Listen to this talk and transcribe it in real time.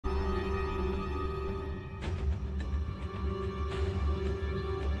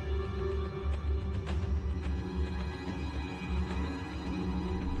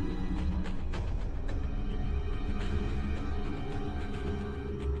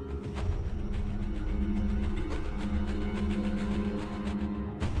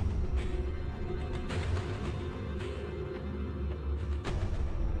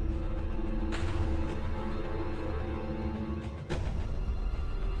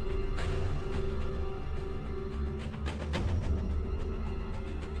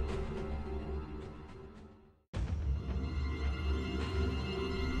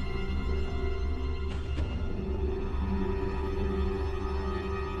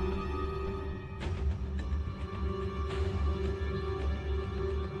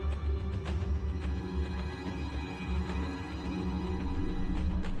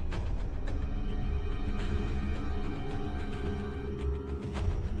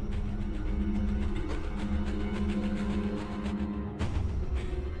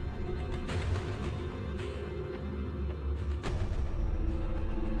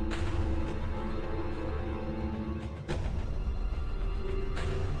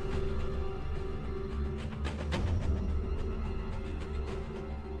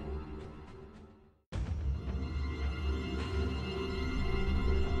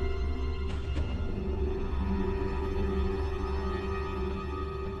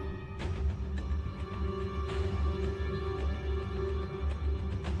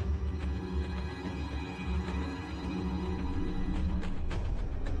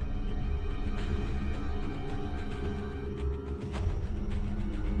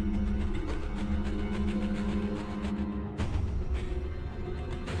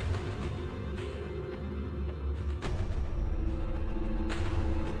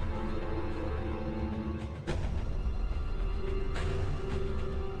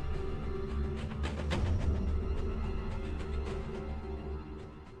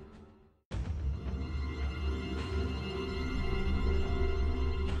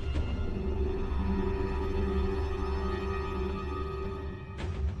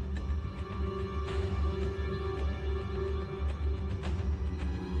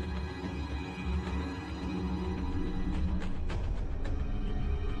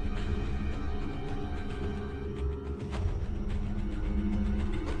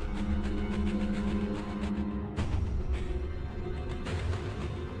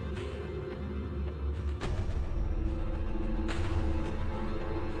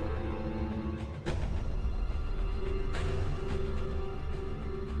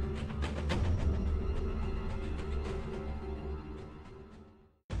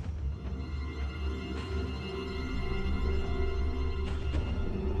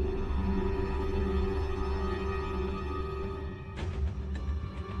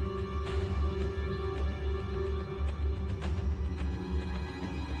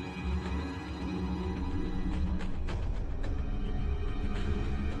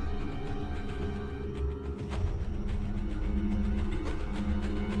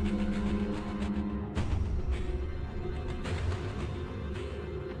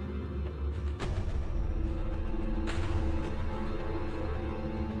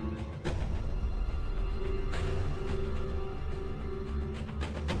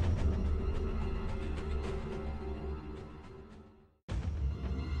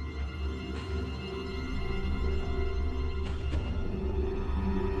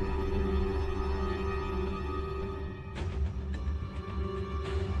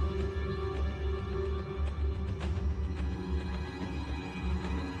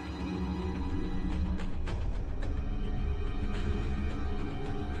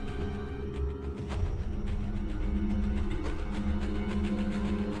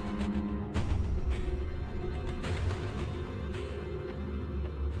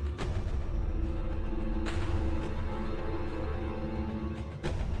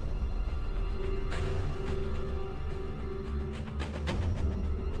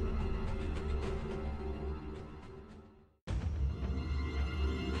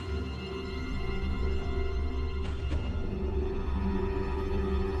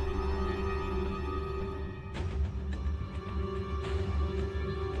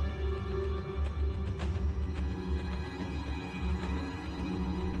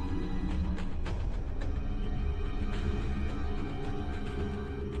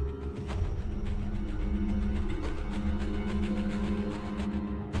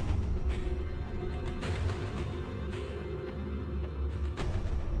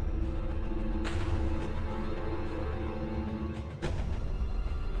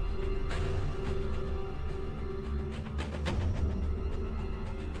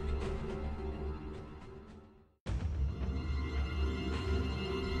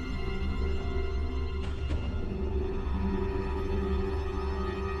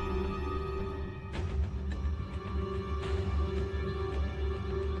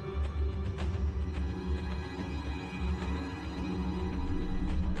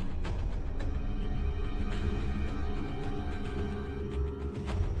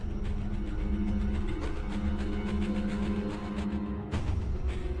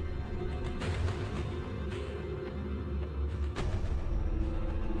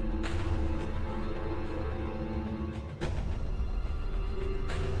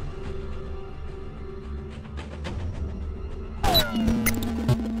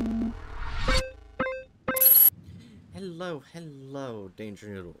Hello, Danger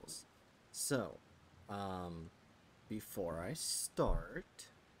Noodles. So, before I start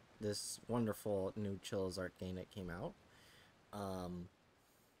this wonderful new Chills Art game that came out, I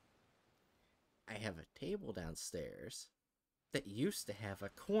have a table downstairs that used to have a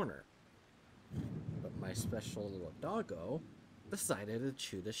corner, but my special little doggo decided to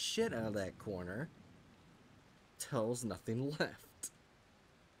chew the shit out of that corner till there was nothing left.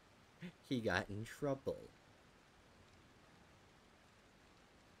 He got in trouble.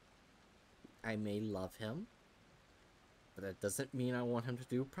 I may love him, but that doesn't mean I want him to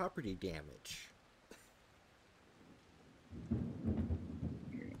do property damage.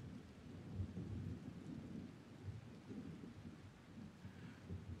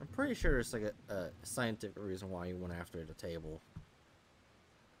 I'm pretty sure it's like a scientific reason why he went after the table.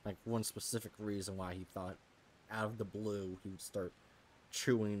 Like one specific reason why he thought out of the blue he would start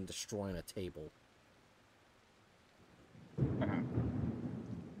chewing and destroying a table.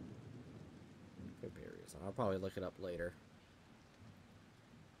 Could be a reason. I'll probably look it up later.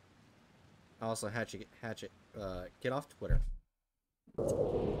 Also, Hatchet, get off Twitter.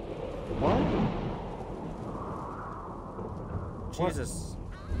 What? Jesus.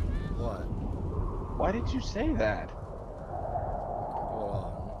 What? Why did you say that? Hold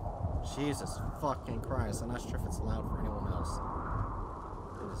on. Jesus fucking Christ. I'm not sure if it's loud for anyone else.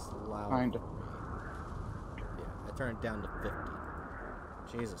 It is loud. Kinda. Yeah, I turned it down to 50.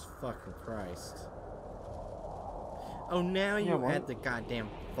 Jesus fucking Christ. Oh, now you had the goddamn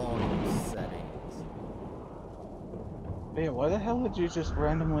volume settings. Hey, why the hell did you just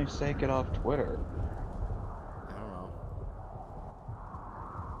randomly say get off Twitter? I don't know.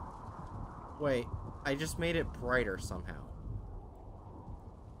 Wait, I just made it brighter somehow.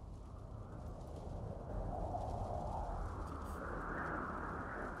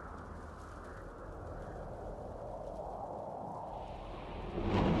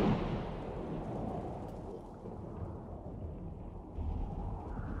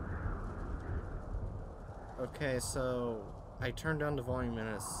 Okay, so I turned down the volume and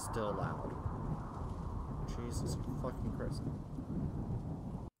it's still loud. Jesus fucking Christ.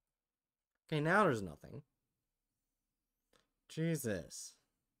 Okay, now there's nothing. Jesus.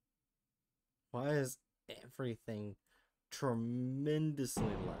 Why is everything tremendously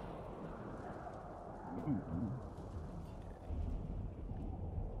loud?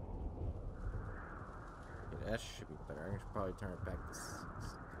 Okay, that should be better. I should probably turn it back to 60.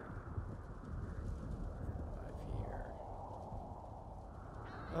 Here.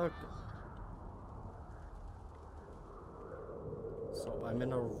 Okay. So I'm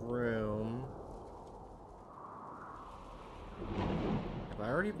in a room. Have I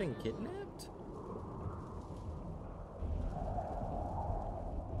already been kidnapped?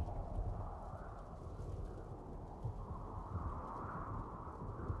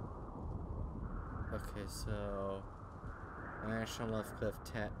 Okay, so action left click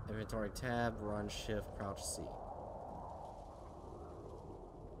tab, inventory tab, run shift, crouch C.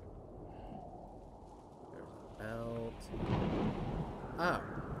 There's a belt. Oh.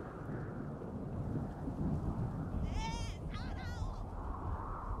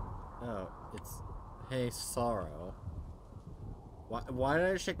 Oh, it's hey Sorrow. Why did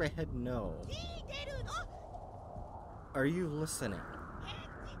I shake my head no? Are you listening?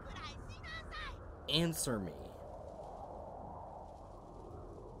 Answer me.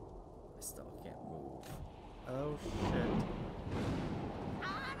 I still can't move. Oh shit.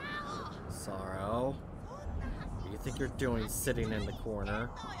 Sorrow. What do you think you're doing sitting in the corner?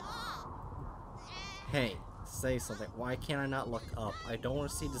 Hey, say something. Why can't I not look up? I don't want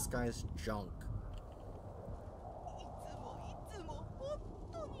to see this guy's junk.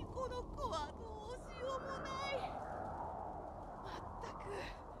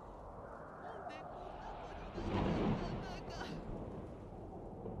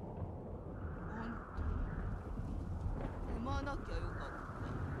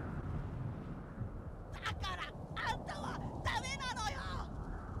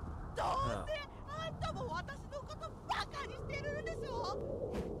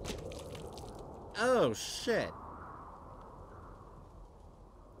 Oh shit.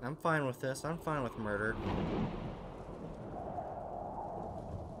 I'm fine with this. I'm fine with murder.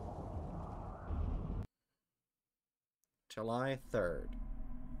 July 3rd.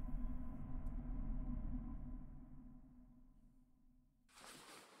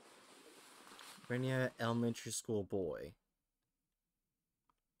 Rainier Elementary School boy.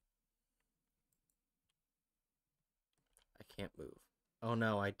 I can't move. Oh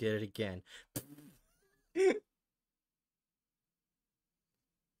no, I did it again.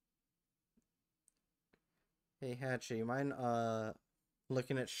 Hey Hatchet, you mind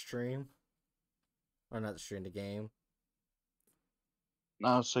looking at stream? Or not the stream, the game?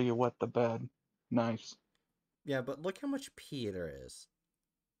 Oh, so you wet the bed. Nice. Yeah, but look how much pee there is.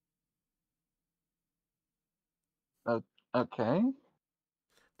 Okay.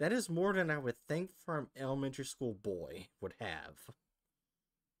 That is more than I would think for an elementary school boy would have.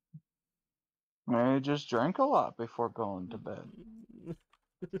 I just drank a lot before going to bed.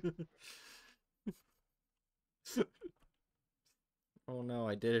 Oh no,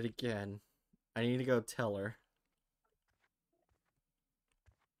 I did it again. I need to go tell her.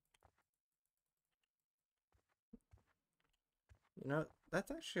 You know,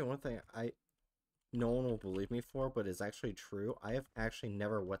 that's actually one thing no one will believe me for, but is actually true. I have actually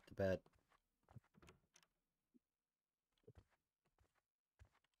never wet the bed.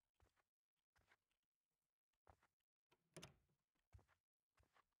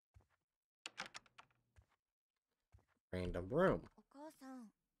 Random room.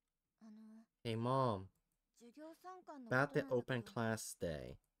 Hey mom, about the open class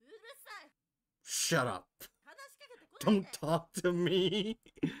day. Shut up. Don't talk to me.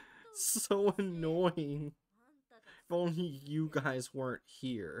 So annoying. If only you guys weren't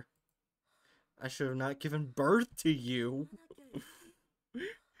here. I should have not given birth to you.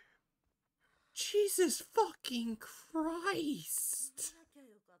 Jesus fucking Christ.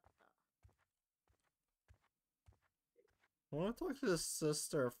 I want to talk to the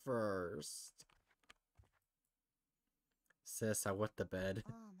sister first. Sis, I wet the bed.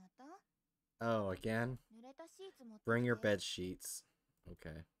 Oh, again? Bring your bed sheets.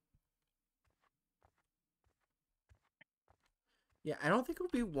 Okay. Yeah, I don't think it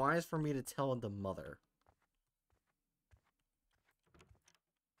would be wise for me to tell the mother.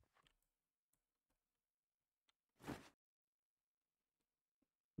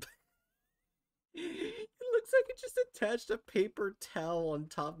 It looks like it just attached a paper towel on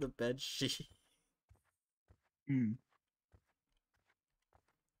top of the bed sheet. Hmm.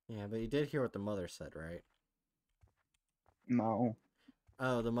 Yeah, but you did hear what the mother said, right? No.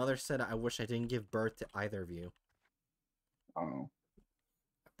 Oh, the mother said, I wish I didn't give birth to either of you. Oh.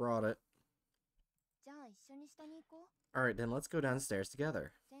 I brought it. Alright, then let's go downstairs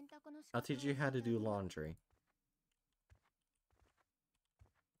together. I'll teach you how to do laundry.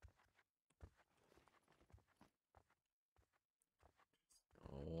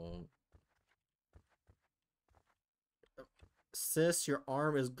 Oh. Sis, your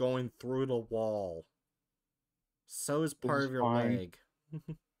arm is going through the wall. So is This part is of your fine. leg.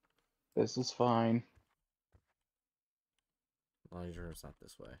 This is fine. Laundry room's not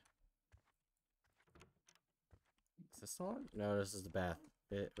this way. Is this on? No, this is the bath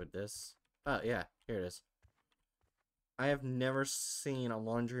bit with this. Oh, yeah, here it is. I have never seen a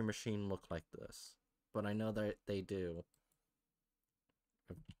laundry machine look like this, but I know that they do.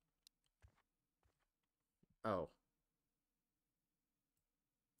 Oh.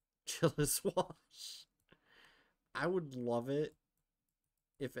 Chillis wash. I would love it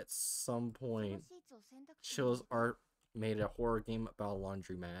if at some point Chillis Art made a horror game about a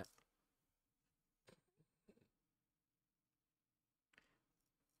laundromat.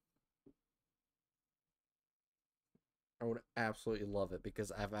 I would absolutely love it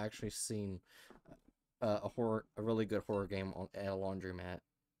because I've actually seen a really good horror game at a laundromat.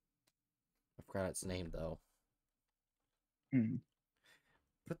 I forgot its name though. Hmm.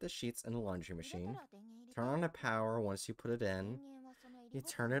 Put the sheets in the laundry machine. Turn on the power once you put it in. You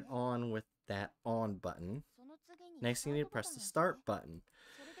turn it on with that on button. Next, you need to press the start button.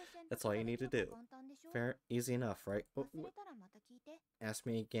 That's all you need to do. Fair, easy enough, right? Ask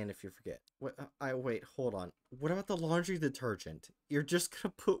me again if you forget. Wait, hold on. What about the laundry detergent? You're just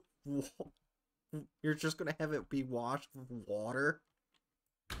gonna put you're just gonna have it be washed with water?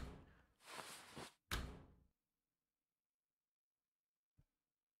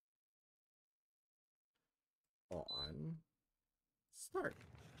 On. Start.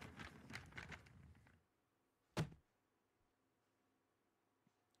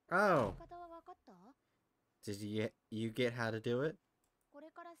 Oh. Did you get how to do it?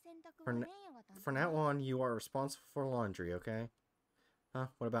 For now on, you are responsible for laundry, okay? Huh?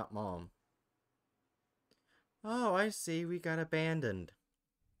 What about mom? Oh, I see. We got abandoned.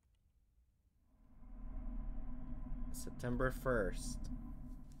 September 1st.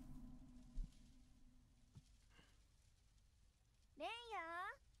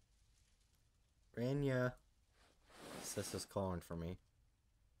 Rania. Sis is calling for me.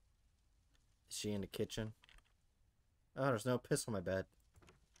 Is she in the kitchen? Oh, there's no piss on my bed.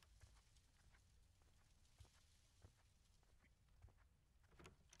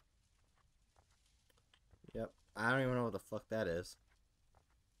 Yep. I don't even know what the fuck that is.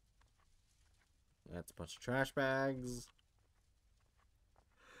 That's a bunch of trash bags.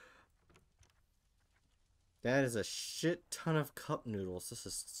 That is a shit ton of cup noodles. This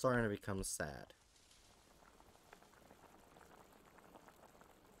is starting to become sad.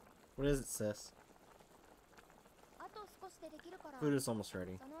 What is it, sis? Food is almost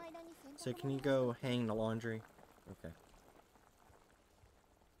ready. So can you go hang the laundry? Okay.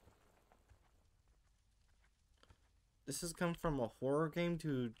 This has come from a horror game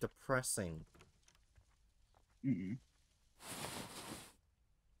to depressing. Mm-mm.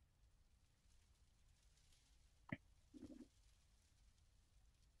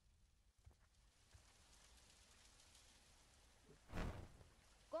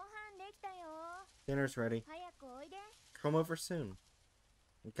 Dinner's ready. Come over soon.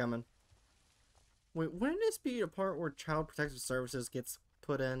 I'm coming. Wait, wouldn't this be a part where Child Protective Services gets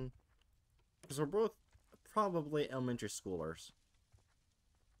put in? Because we're both probably elementary schoolers.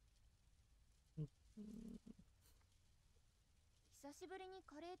 It's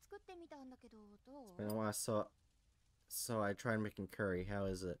been a while, so I tried making curry. How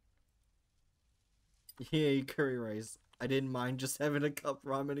is it? Yay, curry rice. I didn't mind just having a cup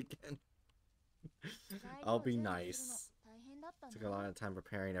ramen again. I'll be nice. Took a lot of time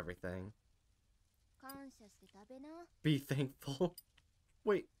preparing everything. Be thankful.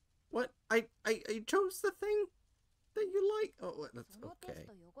 Wait, what? I chose the thing that you like. Oh, that's okay.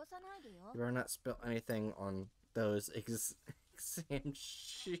 You better not spill anything on those exam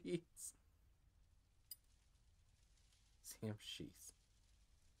sheets. Exam sheets.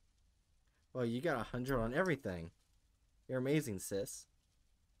 Well, you got 100 on everything. You're amazing, sis.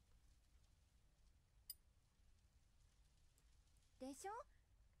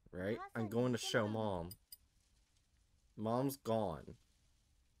 Right? I'm going to show Mom. Mom's gone.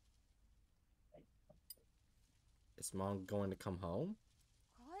 Is Mom going to come home?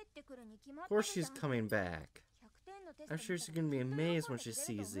 Of course she's coming back. I'm sure she's going to be amazed when she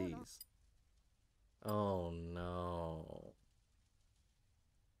sees these. Oh no.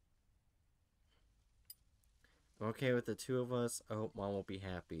 Okay, with the two of us, I hope Mom will be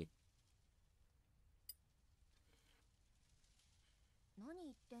happy.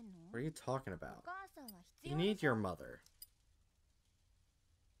 What are you talking about? You need your mother.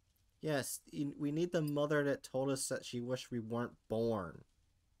 Yes, we need the mother that told us that she wished we weren't born.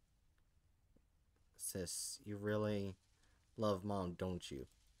 Sis, you really love Mom, don't you?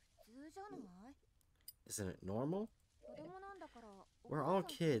 Isn't it normal? We're all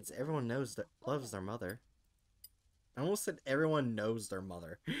kids. Everyone loves their mother. I almost said everyone knows their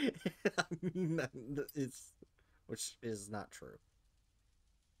mother. I mean, which is not true.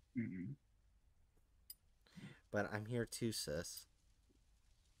 Mm-mm. But I'm here too, sis.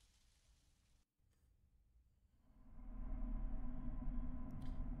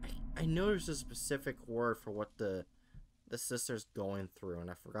 I know there's a specific word for what the sister's going through, and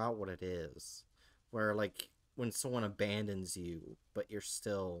I forgot what it is. Where, like, when someone abandons you, but you're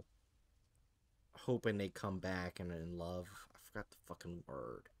still hoping they come back and in love. I forgot the fucking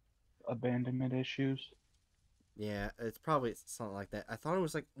word. Abandonment issues. Yeah, it's probably something like that. I thought it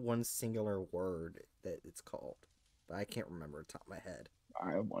was like one singular word that it's called, but I can't remember off the top of my head.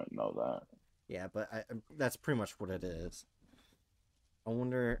 I wouldn't know that. Yeah, but that's pretty much what it is. I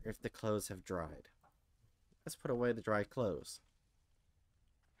wonder if the clothes have dried. Let's put away the dry clothes.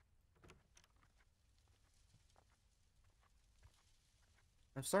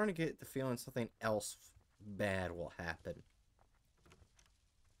 I'm starting to get the feeling something else bad will happen.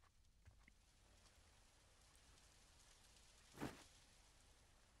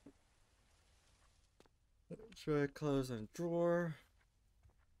 Dry clothes in a drawer.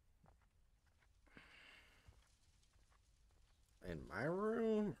 In my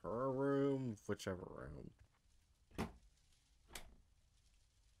room, her room, whichever room.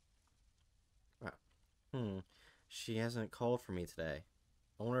 Wow. She hasn't called for me today.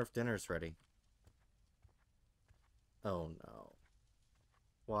 I wonder if dinner's ready. Oh no.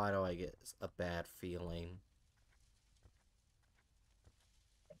 Why do I get a bad feeling?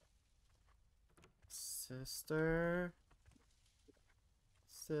 Sister?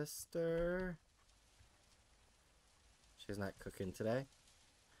 Sister? She's not cooking today?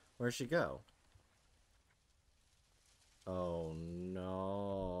 Where'd she go? Oh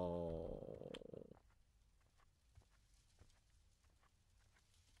no.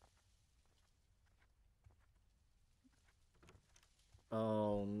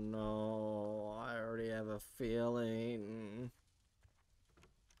 Oh no. I already have a feeling.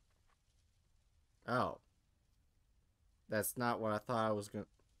 Oh. That's not what I thought I was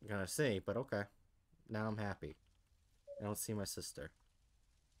gonna see, but okay. Now I'm happy. I don't see my sister.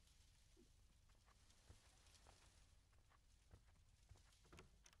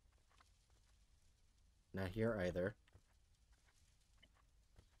 Not here either.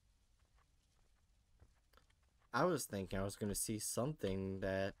 I was thinking I was going to see something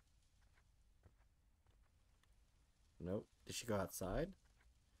that... Nope. Did she go outside?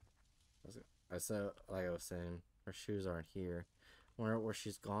 I said, like I was saying, her shoes aren't here. I wonder where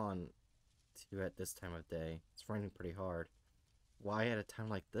she's gone to at this time of day. It's raining pretty hard. Why at a time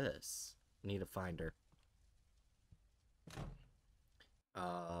like this? Need to find her.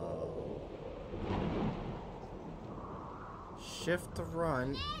 Shift to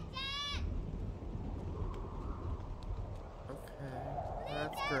run. Okay,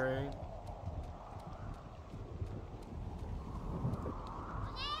 that's great.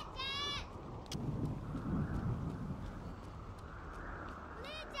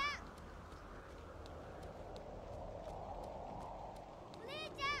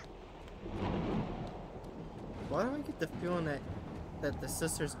 Why do I get the feeling that the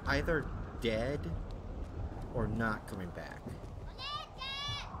sister's either dead or not coming back?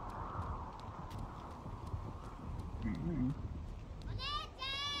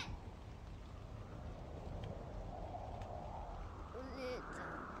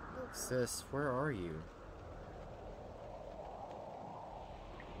 Sis, where are you?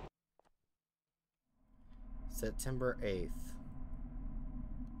 September 8th.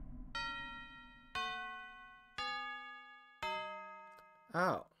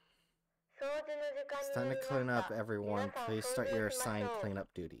 Oh. It's time to clean up, everyone. Please start your assigned cleanup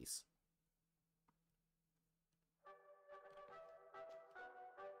duties.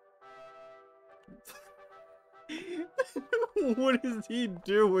 What is he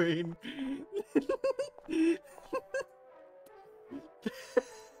doing?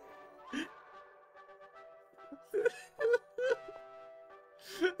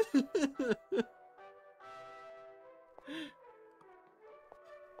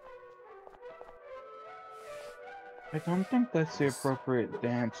 I don't think that's the appropriate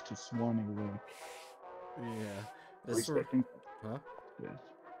dance to Swanee Lake. Yeah. This sort of... Huh? Yes.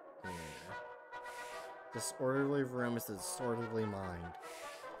 Yeah. Disorderly room is a disorderly mind.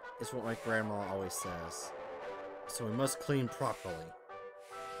 It's what my grandma always says. So we must clean properly.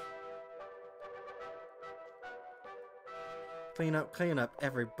 Clean up,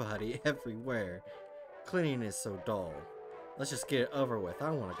 everybody, everywhere. Cleaning is so dull. Let's just get it over with.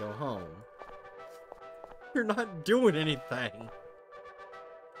 I want to go home. You're not doing anything.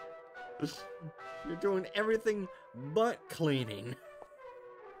 You're doing everything but cleaning.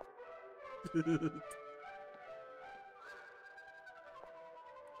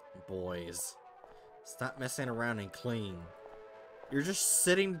 Boys, stop messing around and clean. You're just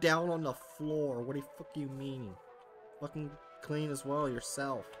sitting down on the floor. What do you fuck you mean? Fucking clean as well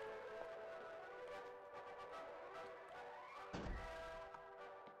yourself.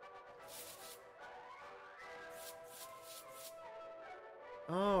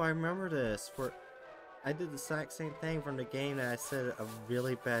 Oh, I remember this. I did the exact same thing from the game that I said a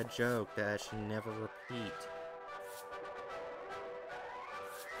really bad joke that I should never repeat.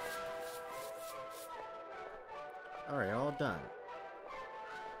 Alright, all done.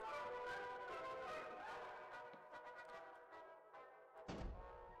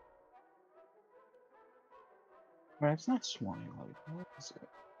 Well, it's not Swanee Lake. What is it?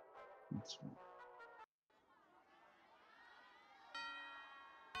 It's...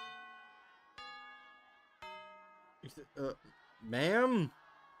 Ma'am?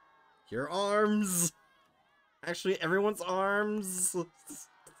 Your arms! Actually, everyone's arms!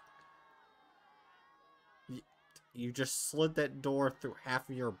 You just slid that door through half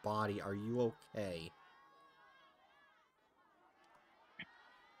of your body. Are you okay?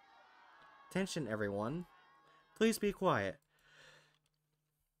 Attention, everyone. Please be quiet.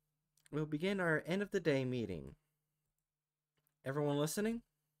 We'll begin our end of the day meeting. Everyone listening?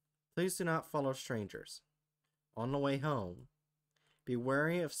 Please do not follow strangers. On the way home, be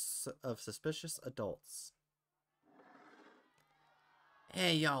wary of suspicious adults.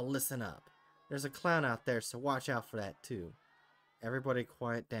 Hey, y'all, listen up. There's a clown out there, so watch out for that, too. Everybody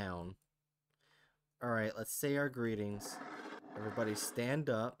quiet down. Alright, let's say our greetings. Everybody stand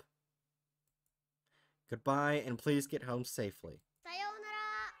up. Goodbye, and please get home safely.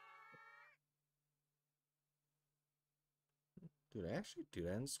 Do they actually do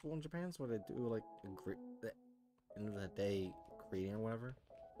that in school in Japan? So they do, like, the end of the day greeting or whatever?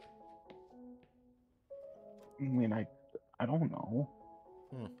 I mean, I don't know.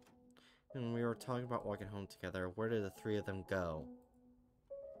 And we were talking about walking home together. Where did the three of them go?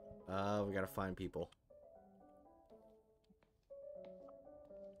 We gotta find people.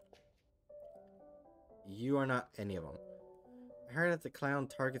 You are not any of them. I heard that the clown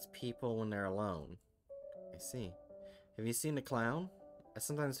targets people when they're alone. I see. Have you seen the clown? I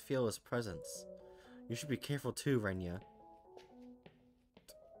sometimes feel his presence. You should be careful too, Renya.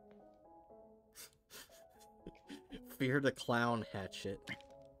 Fear the clown, Hatchet.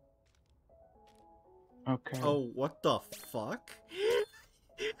 Okay. Oh, what the fuck?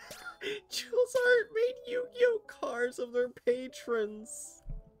 Jules Art made Yu-Gi-Oh cards of their patrons.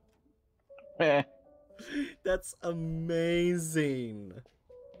 That's amazing.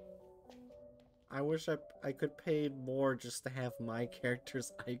 I wish I could pay more just to have my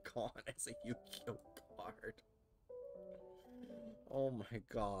character's icon as a Yu-Gi-Oh card. Oh my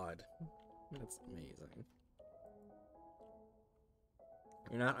god. That's amazing.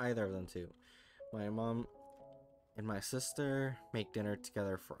 You're not either of them two. My mom and my sister make dinner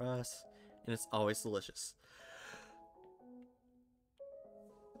together for us, and it's always delicious.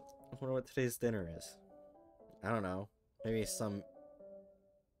 I wonder what today's dinner is. I don't know. Maybe some...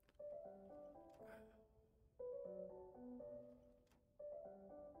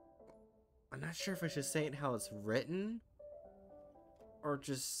 I'm not sure if I should say it how it's written, or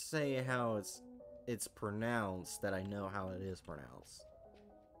just say how it's pronounced, that I know how it is pronounced.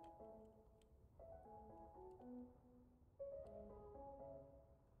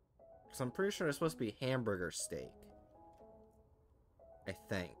 Because I'm pretty sure it's supposed to be hamburger steak. I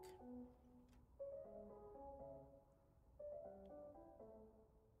think.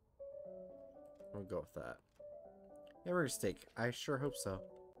 We'll go with that. Hamburger steak. I sure hope so.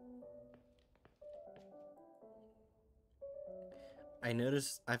 I've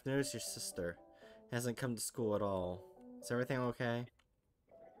noticed your sister hasn't come to school at all. Is everything okay?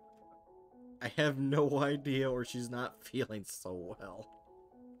 I have no idea, or she's not feeling so well.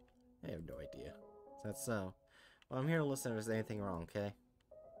 I have no idea. Is that so? Well, I'm here to listen if there's anything wrong, okay?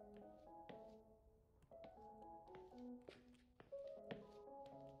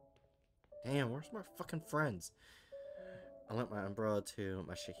 Damn, where's my fucking friends? I lent my umbrella to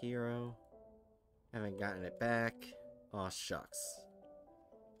my Shihiro. Haven't gotten it back. Aw, shucks.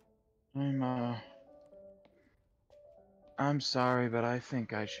 I'm sorry, but I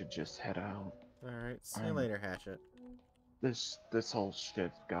think I should just head out. Alright, see you later, Hatchet. This whole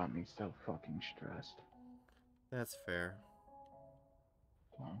shit got me so fucking stressed. That's fair.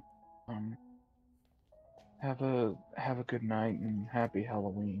 So, have a good night and happy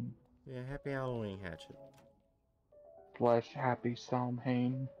Halloween. Yeah, happy Halloween, Hatchet. / happy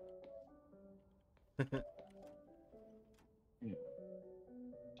Samhain. Yeah.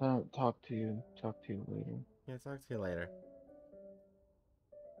 So, talk to you later. Yeah, talk to you later.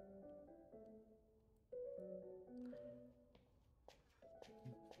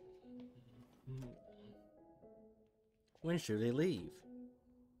 When should they leave?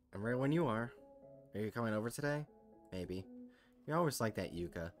 I'm ready when you are. Are you coming over today? Maybe. You're always like that,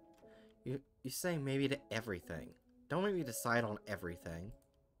 Yuka. You say maybe to everything. Don't make me decide on everything.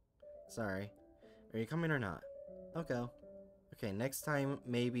 Sorry. Are you coming or not? I'll go. Okay, next time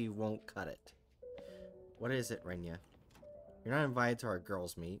maybe won't cut it. What is it, Renya? You're not invited to our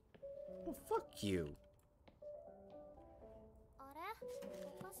girls' meet. Well, fuck you.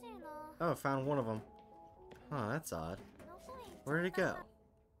 Oh, I found one of them. Huh, that's odd. Where did it go?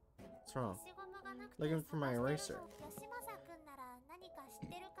 What's wrong? Looking for my eraser.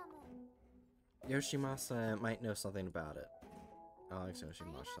 Yoshimasa might know something about it. Alex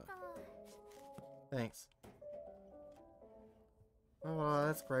Yoshimasa. Thanks. Oh, well,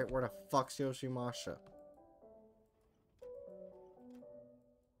 that's great. Where the fuck's Yoshimasa?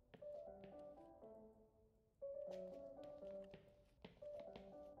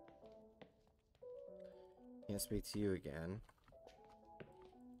 Can't speak to you again.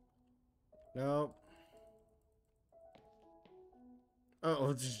 Nope.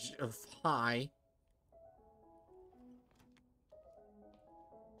 Oh, hi.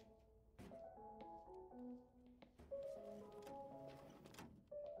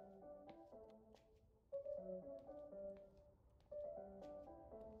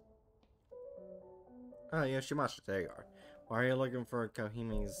 Oh, Yoshimasa, there you are. Why are you looking for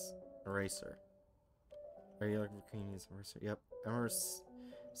Kohimi's eraser? Are you looking for Kohimi's eraser? Yep. I remember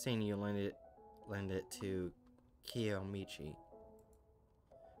seeing you lend it to Kiyomichi.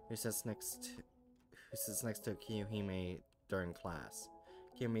 Who sits next to Kiyohime during class.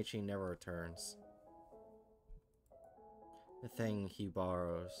 Kiyomichi never returns. The thing he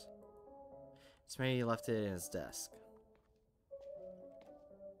borrows. It's maybe he left it in his desk.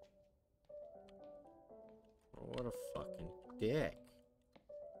 What a fucking dick.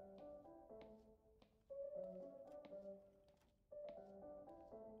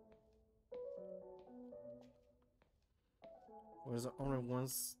 Was there only one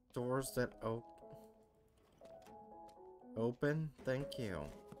doors that open? Thank you.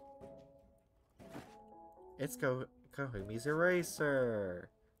 It's Kohumi's eraser.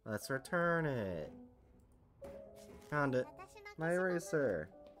 Let's return it. Found it. My eraser.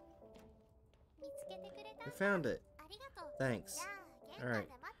 You found it. Thanks. Alright.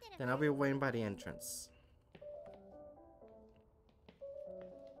 Then I'll be waiting by the entrance.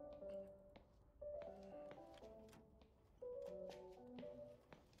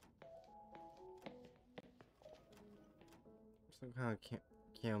 Some kind of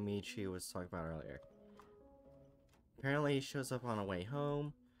Kiyomichi was talking about earlier. Apparently he shows up on a way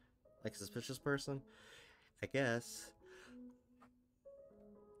home. Like a suspicious person. I guess.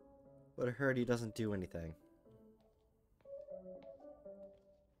 But I heard he doesn't do anything.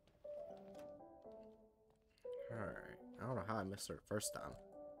 Alright. I don't know how I missed her the first time.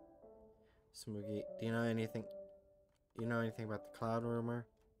 Smoogie, do you know anything? Do you know anything about the cloud rumor?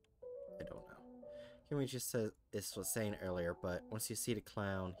 I don't know. Kiyomichi said this was saying earlier, but once you see the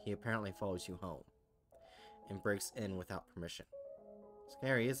clown, he apparently follows you home. And breaks in without permission.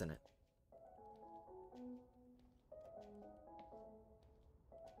 Scary, isn't it?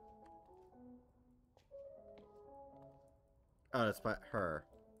 Oh, that's by her.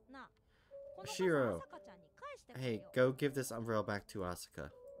 Shiro! Hey, go give this umbrella back to Asuka.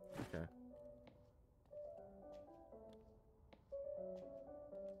 Okay.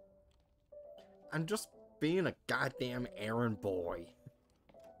 I'm just being a goddamn errand boy.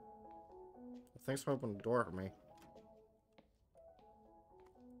 Thanks for opening the door for me.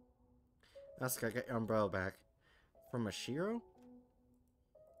 Asuka, get your umbrella back. From a Shiro?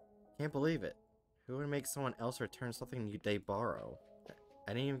 Can't believe it. Who would make someone else return something they borrow?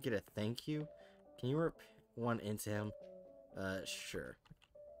 I didn't even get a thank you? Can you rip one into him? Sure.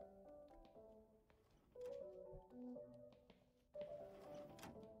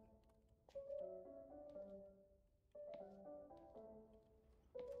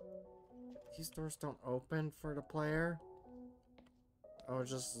 These doors don't open for the player? I was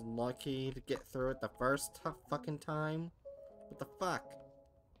just lucky to get through it the first fucking time? What the fuck?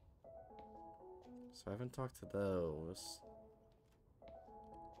 So I haven't talked to those.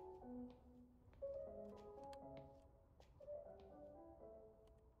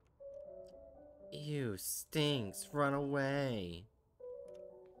 Ew, stinks. Run away.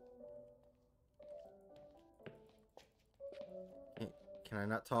 Can I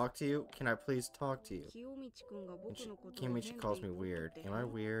not talk to you? Can I please talk to you? Kiyomichi calls me weird. Am I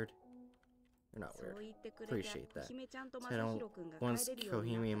weird? You're not weird. Appreciate that. So I don't once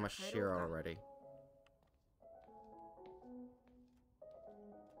Kohimi and Mashiro already.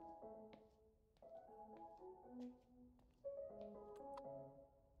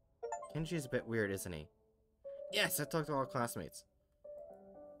 Kenji's a bit weird, isn't he? Yes, I talked to all classmates.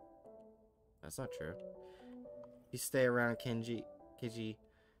 That's not true. If you stay around Kiji,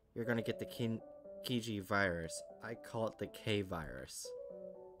 you're gonna get the Kiji virus. I call it the K virus.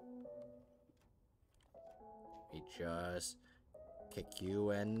 He just kick you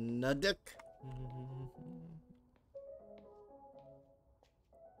in the dick.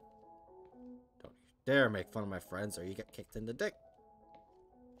 Don't you dare make fun of my friends or you get kicked in the dick.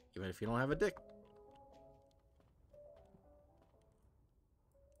 Even if you don't have a dick.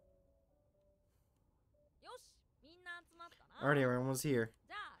 Alrighty, everyone was here.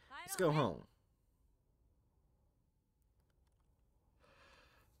 Let's go home.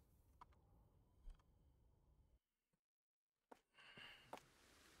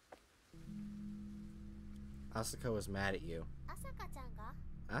 Asuka was mad at you.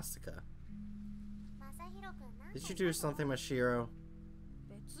 Asuka? Did you do something, Mashiro?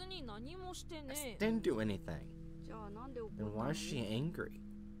 I didn't do anything. Then why is she angry?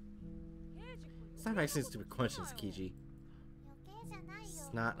 Stop asking stupid questions, Kiji.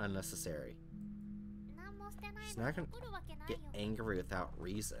 It's not unnecessary. She's not gonna get angry without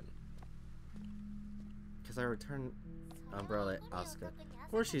reason. Because I returned umbrella at Asuka.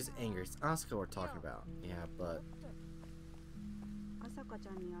 Of course she's angry. It's Asuka we're talking about. Yeah, but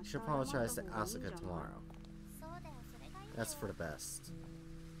you should apologize to Asuka tomorrow. That's for the best.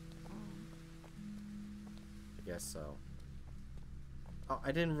 I guess so. Oh,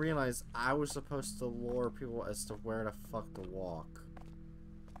 I didn't realize I was supposed to lure people as to where the fuck to walk.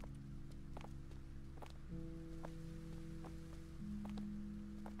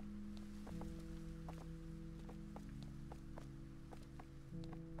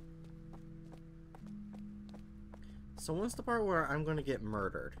 So when's the part where I'm gonna get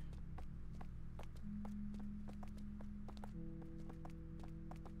murdered?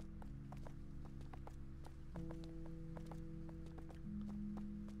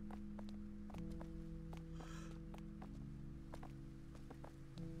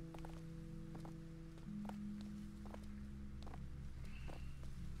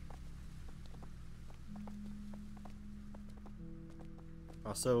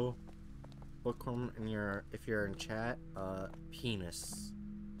 Also, bookworm in your if you're in chat, penis.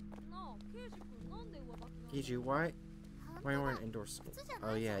 Kiji, why are you wearing indoor school?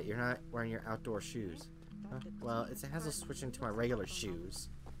 Oh yeah, you're not wearing your outdoor shoes. Huh? Well, it has a switch into my regular shoes.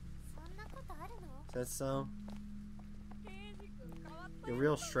 Is that so? You're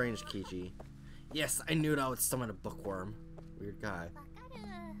real strange, Kiji. Yes, I knew that would summon a bookworm. Weird guy.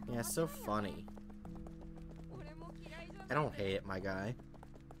 Yeah, it's so funny. I don't hate it, my guy.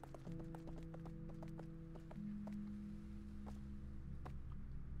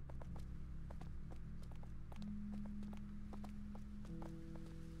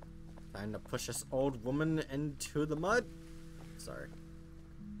 Time to push this old woman into the mud. Sorry.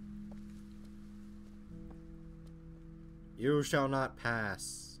 You shall not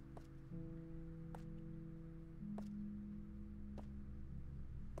pass.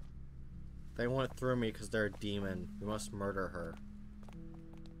 They went through me because they're a demon. We must murder her.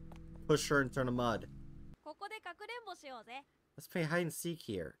 Push her into the mud. Let's play hide and seek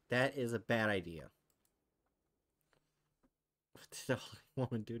here. That is a bad idea. What did the holy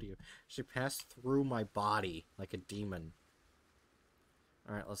woman do to you? She passed through my body like a demon.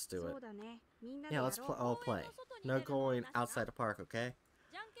 Alright, let's do it. Yeah, let's all play. No going outside the park, okay?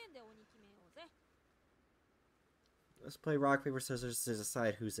 Let's play rock, paper, scissors to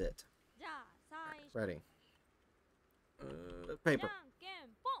decide who's it. Ready. Paper.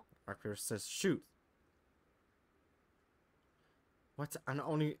 Rock, paper, scissors, shoot. What? I'm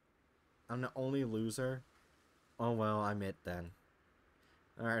the only loser? Oh well, I'm it then.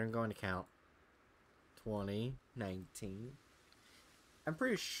 Alright, I'm going to count. 20, 19. I'm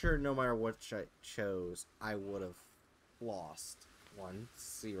pretty sure no matter what I chose, I would have lost. 1,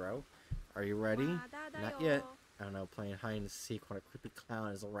 0. Are you ready? Not yet. I don't know, playing hide and seek when a creepy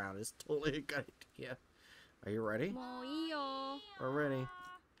clown is around is totally a good idea. Are you ready? We're ready.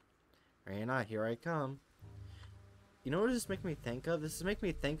 Ready or not, here I come. You know what does this make me think of? This is making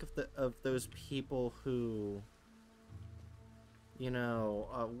me think of those people who, you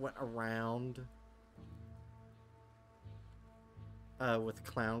know, went around with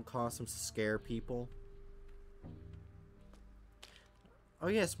clown costumes to scare people. Oh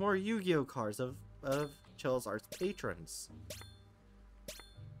yes, more Yu-Gi-Oh cards of Chill's Arts patrons.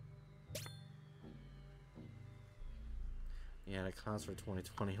 Yeah, the clowns for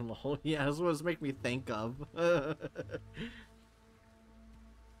 2020. Lol. Yeah, that's what it's making me think of.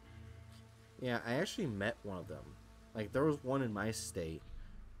 Yeah, I actually met one of them. Like, there was one in my state.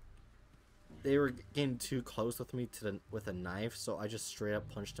 They were getting too close with me with a knife, so I just straight up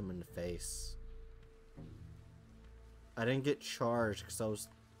punched him in the face. I didn't get charged because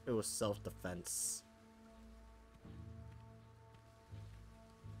it was self-defense.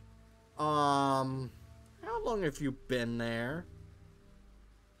 How long have you been there?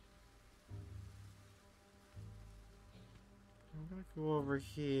 I'm gonna go over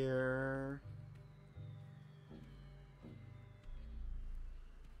here.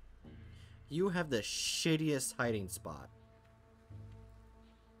 You have the shittiest hiding spot.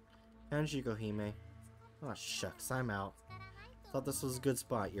 How'd you go, Hime? Oh shucks, I'm out. Thought this was a good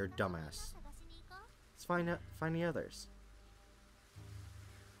spot, you're a dumbass. Let's find the others.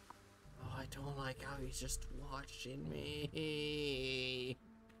 Oh, I don't like how he's just watching me.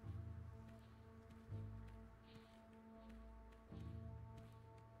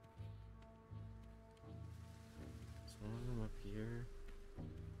 Is one of them up here?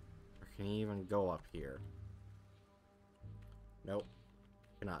 Or can he even go up here? Nope.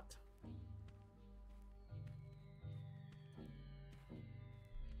 Cannot.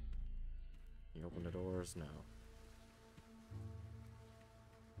 Can you open the doors? No.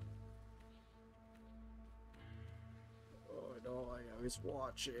 Oh, I don't like how he's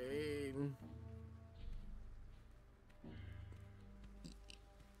watching.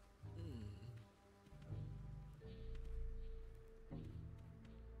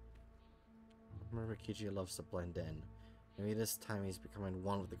 Remember, Kiji loves to blend in. Maybe this time he's becoming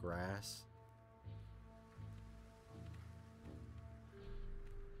one with the grass.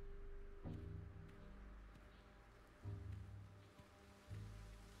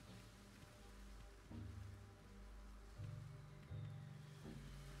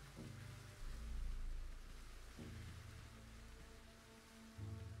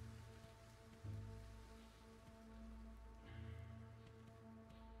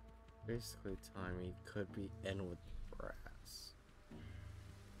 Basically, Tommy could be in with brass.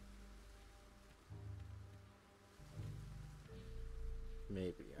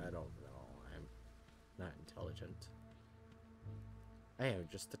 Maybe, I don't know. I'm not intelligent. I am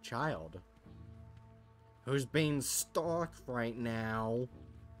just a child who's being stalked right now.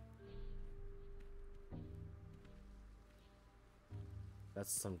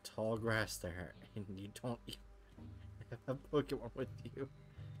 That's some tall grass there, and you don't even have a Pokemon with you.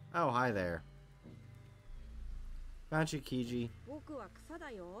 Oh, hi there. Found you, Kiji.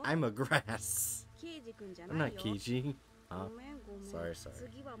 I'm a grass. I'm not Kiji. Huh? Sorry.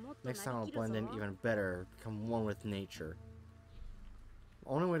 Next time I'll blend in even better, become one with nature. The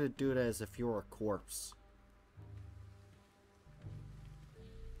only way to do that is if you're a corpse.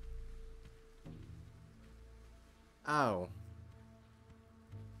 Oh.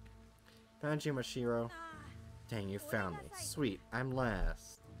 Found you, Mashiro. Dang, you found me. Sweet, I'm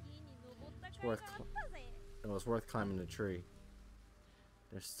last. It was worth climbing the tree.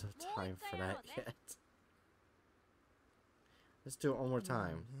 There's still time for that yet. Let's do it one more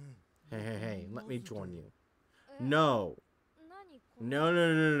time. Hey, let me join you. No! No.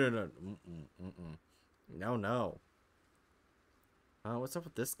 No. Oh, what's up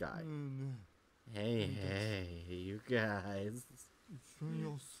with this guy? Hey, you guys.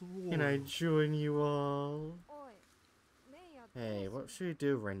 Can I join you all? Hey, what should we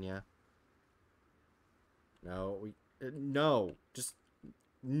do, Renya? No, no! Just...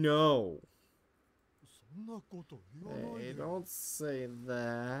 No! Hey, don't say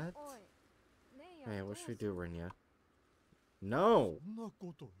that. Hey, what should we do, Renya? No!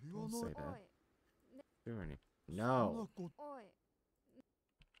 Don't say that. Do Renya. No!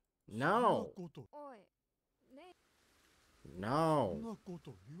 No! No!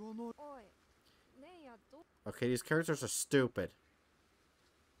 Okay, these characters are stupid.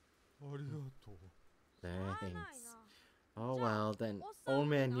 Thanks. Oh well, then, old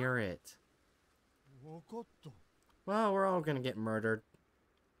man, you're it. Well, we're all gonna get murdered.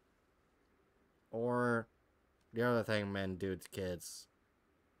 Or the other thing men do to kids.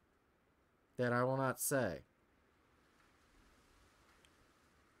 That I will not say.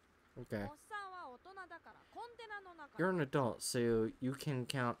 Okay. You're an adult, so you can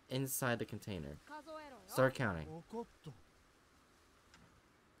count inside the container. Start counting.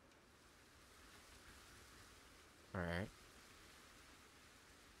 Alright.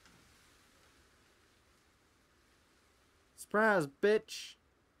 Surprise, bitch!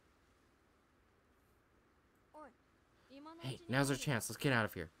 Hey, now's our chance. Let's get out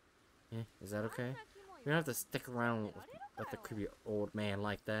of here. Eh, is that okay? We don't have to stick around with the creepy old man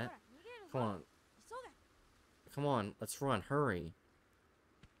like that. Come on, let's run. Hurry.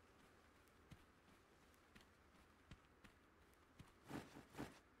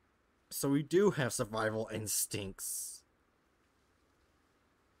 So we do have survival instincts.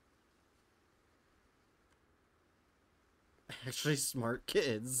 Actually smart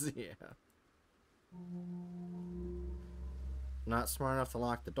kids, yeah. Not smart enough to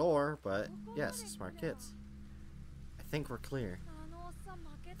lock the door, but yes, smart kids. I think we're clear.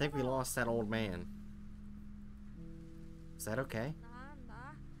 I think we lost that old man. Is that okay?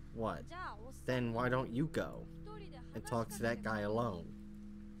 What? Then why don't you go and talk to that guy alone?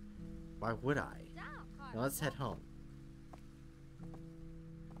 Why would I? Now let's head home.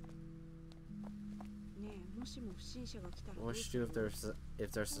 What should we do if there's a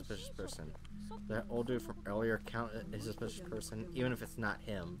suspicious person? That old dude from earlier count as a suspicious person, even if it's not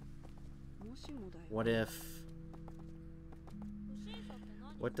him. What does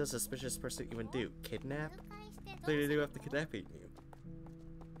a suspicious person even do? Kidnap? They do after kidnapping you.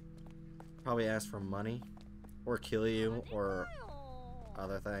 Probably ask for money, or kill you, or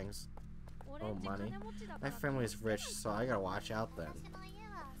other things. Oh, money. My family's rich, so I gotta watch out then.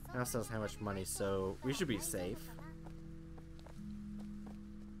 My house doesn't have much money, so we should be safe.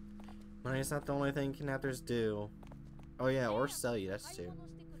 Money's not the only thing kidnappers do. Oh yeah, or sell you, that's too.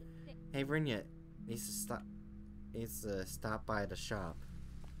 Hey, Rinya needs to stop by the shop.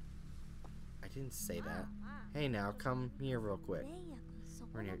 I didn't say that. Hey now, come here real quick.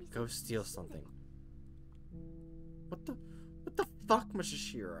 Rinya, go steal something. What the fuck,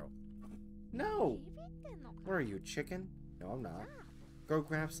 Mashiro? No! What are you, chicken? No, I'm not. Go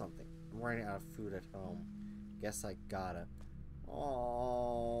grab something. I'm running out of food at home. Guess I gotta.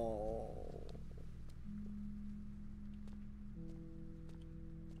 Oh.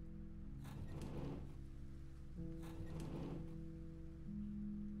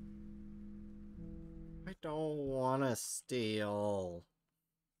 I don't wanna steal.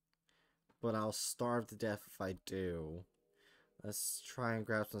 But I'll starve to death if I do. Let's try and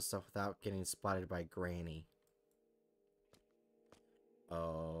grab some stuff without getting spotted by Granny.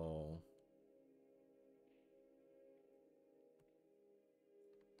 Oh.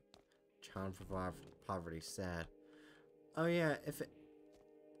 Child from poverty, sad. Oh yeah, if it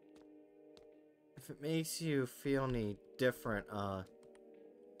makes you feel any different,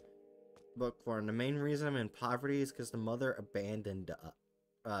 Bookworm. The main reason I'm in poverty is because the mother abandoned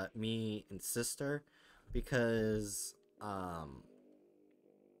me and sister because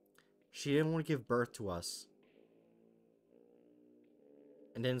she didn't want to give birth to us.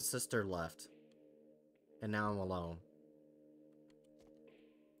 And then sister left. And now I'm alone.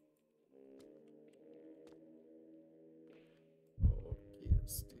 Oh,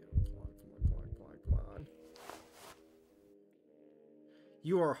 yes, dude. Come on.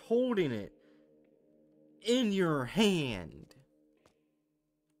 You are holding it in your hand.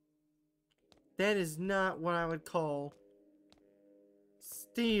 That is not what I would call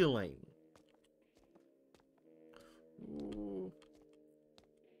stealing. Ooh.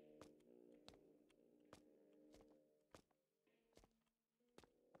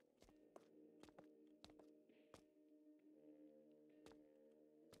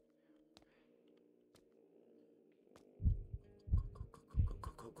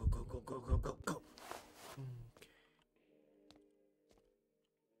 Go.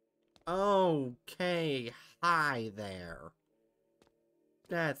 Okay, hi there.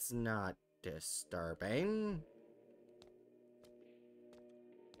 That's not disturbing.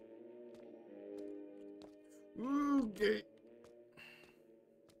 Okay.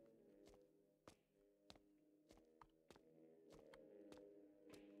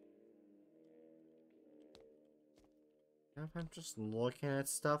 I'm just looking at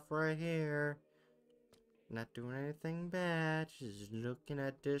stuff right here. Not doing anything bad, just looking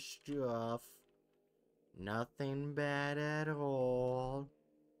at this stuff. Nothing bad at all.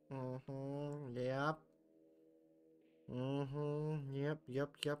 Yep.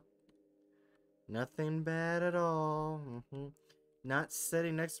 Yep. Nothing bad at all. Not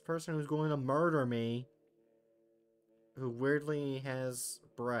sitting next to the person who's going to murder me. Who weirdly has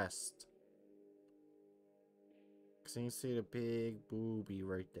breast. Because you can see the big boobie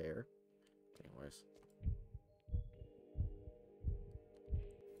right there. Anyways.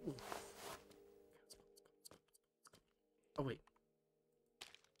 Ooh. Oh, wait.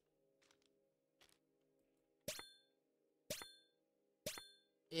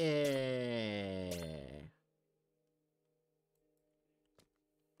 Yeah.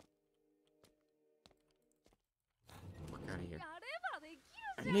 Fuck out of here.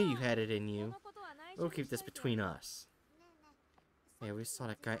 I knew you had it in you. We'll keep this between us. Hey, we saw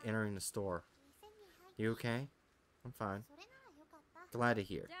that guy entering the store. You okay? I'm fine. Glad to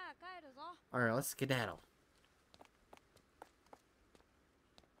hear. Alright, let's skedaddle.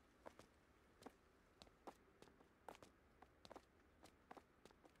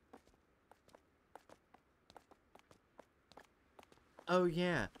 Oh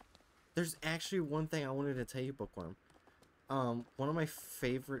yeah. There's actually one thing I wanted to tell you, Bookworm. One of my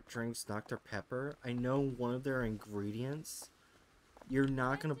favorite drinks, Dr. Pepper. I know one of their ingredients. You're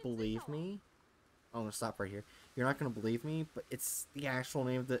not gonna believe me. I'm gonna stop right here. You're not gonna believe me, but it's the actual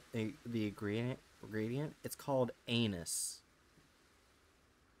name of the ingredient. It's called anise.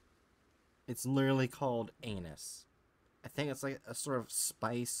 It's literally called anise. I think it's like a sort of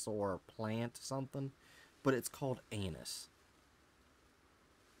spice or plant or something, but it's called anise.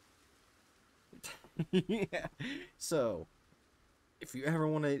 Yeah. So, if you ever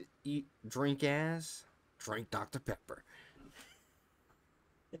want to drink ass, drink Dr. Pepper.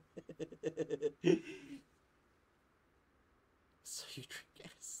 So you drink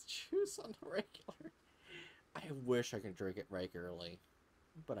ass juice on the regular? I wish I could drink it regularly,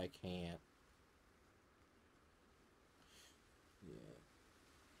 but I can't. Yeah.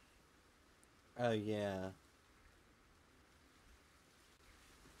 Oh yeah.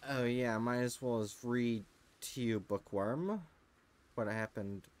 Oh yeah, I might as well as read to you, Bookworm. What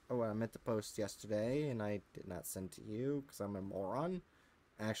happened. Oh, I meant to post yesterday, and I did not send to you, because I'm a moron.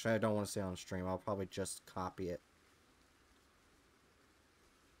 Actually, I don't want to say on stream. I'll probably just copy it.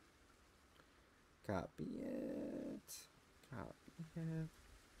 Copy it. Copy it.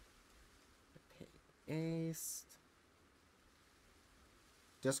 Paste.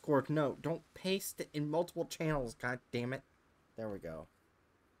 Discord, no, don't paste it in multiple channels, god damn it. There we go.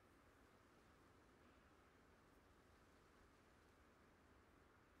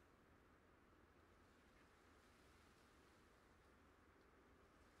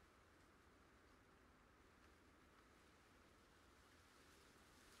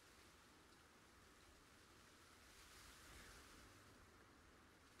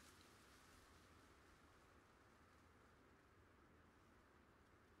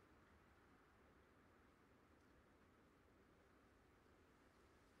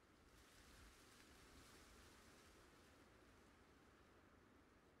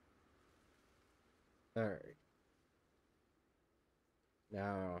 Alright.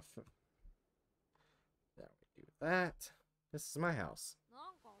 Now, That. This is my house.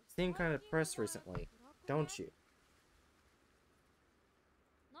 Seem kind of depressed recently, don't you?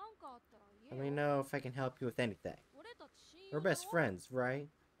 Let me know if I can help you with anything. We're best friends, right?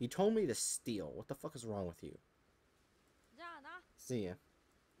 You told me to steal. What the fuck is wrong with you? See ya.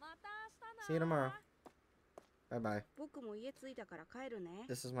 See you tomorrow. Bye-bye.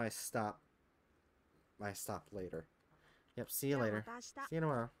 This is my stop. My stop later. Yep, see you later. See you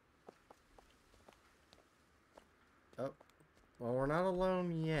tomorrow. Oh. Well, we're not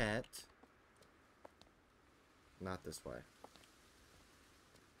alone yet. Not this way.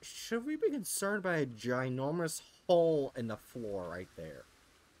 Should we be concerned by a ginormous hole in the floor right there?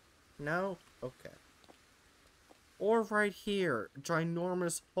 No? Okay. Or right here.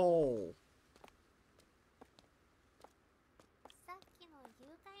 Ginormous hole.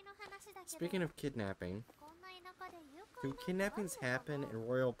 Speaking of kidnapping, do kidnappings happen in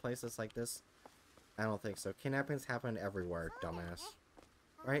royal places like this? I don't think so. Kidnappings happen everywhere, dumbass.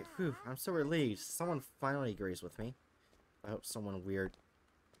 Right? Whew, I'm so relieved. Someone finally agrees with me. I hope someone weird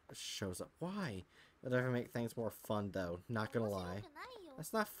shows up. Why? It'll never make things more fun, though. Not gonna lie.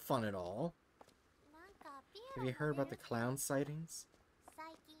 That's not fun at all. Have you heard about the clown sightings?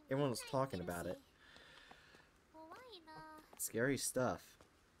 Everyone's talking about it. Scary stuff.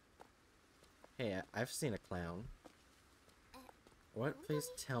 Hey, I've seen a clown. What? Please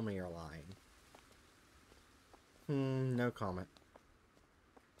tell me you're lying. No comment.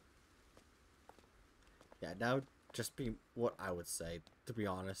 Yeah, that would just be what I would say, to be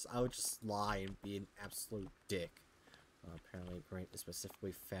honest. I would just lie and be an absolute dick. Apparently, grain is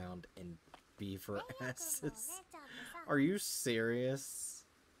specifically found in beaver asses. Are you serious?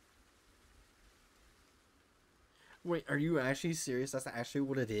 Wait, are you actually serious? That's actually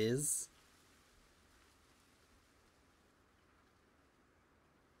what it is?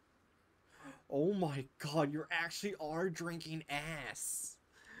 Oh my god, you actually are drinking ass.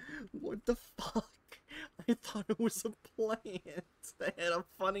 What the fuck? I thought it was a plant that had a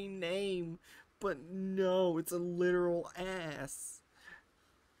funny name, but no, it's a literal ass.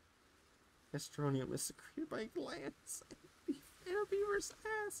 Estronium is secreted by glands in a beaver's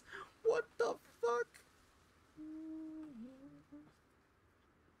ass. What the fuck?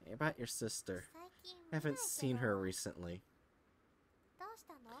 Hey, about your sister. I haven't seen her recently.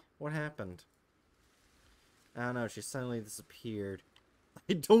 What happened? I don't know, she suddenly disappeared.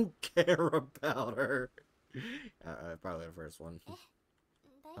 I don't care about her. Probably the first one.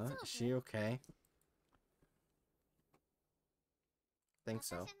 Is she okay? Think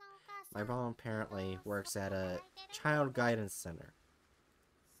so. My mom apparently works at a child guidance center.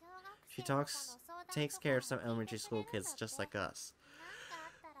 She takes care of some elementary school kids just like us.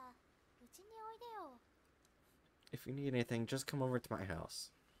 If you need anything, just come over to my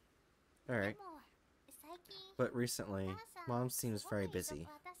house. Alright. But recently, Mom seems very busy.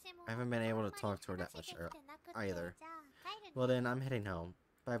 I haven't been able to talk to her that much either. Well then, I'm heading home.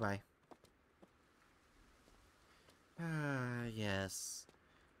 Bye-bye. Ah, yes.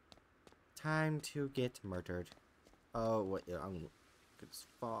 Time to get murdered. Oh, wait, I'm as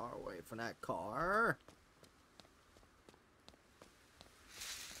far away from that car.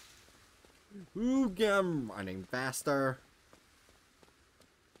 Ooh, get running faster.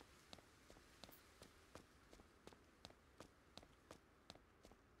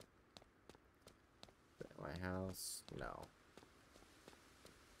 My house? No.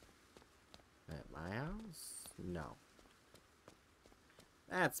 At my house? No.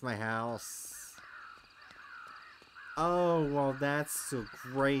 That's my house. Oh, well, that's a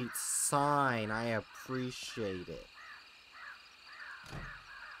great sign. I appreciate it.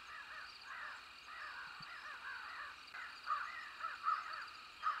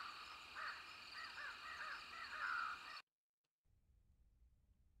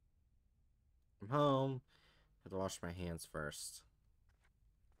 I'm home. I have to wash my hands first.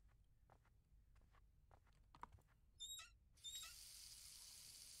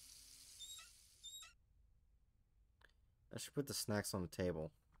 I should put the snacks on the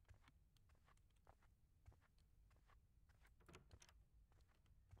table.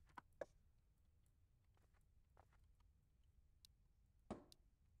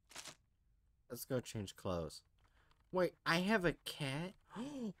 Let's go change clothes. Wait, I have a cat?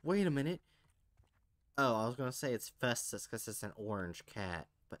 Wait a minute. Oh, I was gonna say it's Festus because it's an orange cat.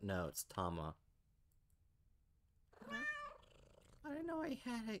 But no, it's Tama. I didn't know I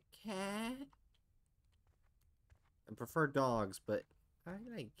had a cat. I prefer dogs, but I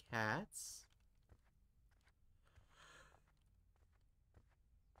like cats.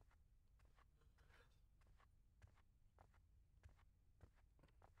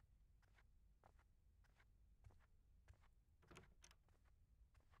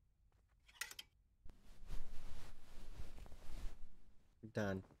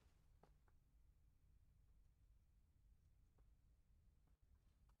 Done.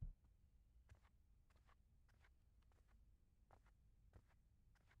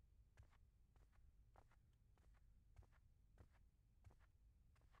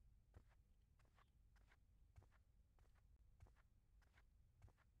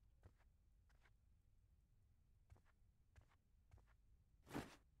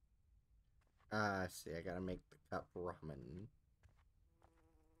 Ah, see, I gotta make the cup ramen.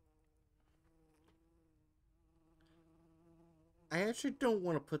 I actually don't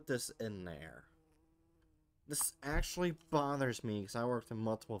want to put this in there. This actually bothers me because I worked in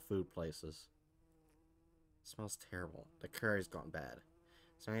multiple food places. It smells terrible. The curry's gone bad.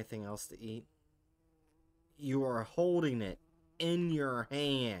 Is there anything else to eat? You are holding it in your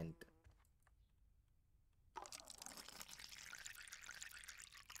hand.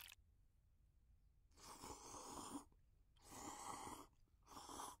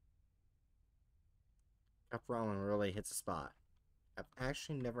 Cup ramen really hits a spot. I've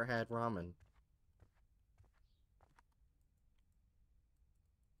actually never had ramen.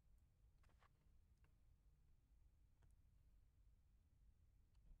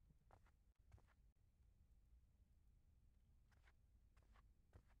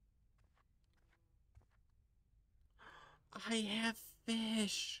 I have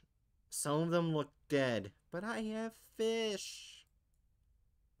fish. Some of them look dead, but I have fish.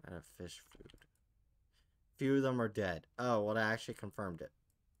 I have fish food. Few of them are dead. Oh, well, I actually confirmed it.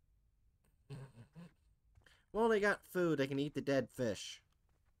 Well, they got food. They can eat the dead fish.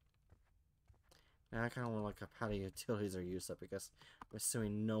 Now I kind of want to look up how the utilities are used up because I'm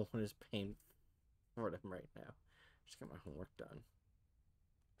assuming no one is paying for them right now. Just get my homework done.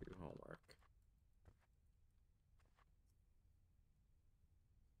 Do homework.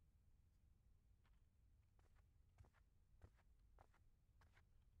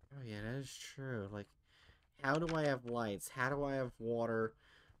 Oh yeah, that is true. Like, how do I have lights? How do I have water?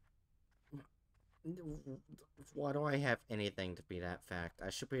 Why do I have anything to be that fact?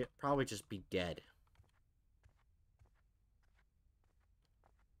 I should be probably just be dead.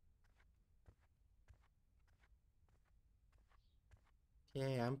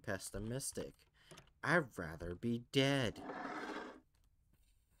 Yeah, I'm pessimistic. I'd rather be dead.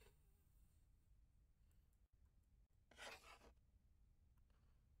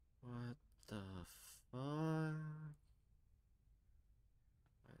 What the fuck am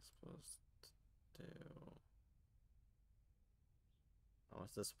I supposed to do? Oh,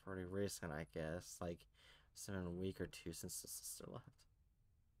 is this pretty recent, I guess? Like, it's been a week or two since the sister left.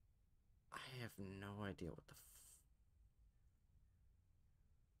 I have no idea what the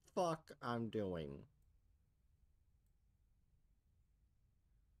fuck I'm doing.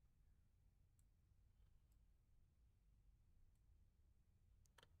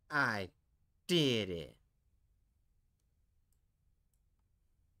 I did it.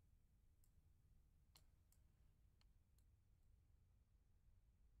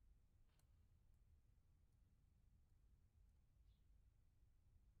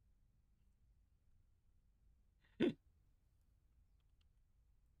 Let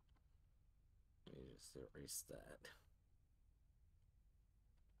me just erase that.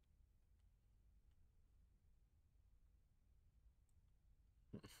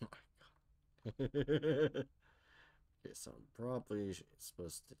 Okay, so I'm probably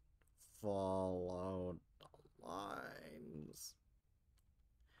supposed to follow the lines.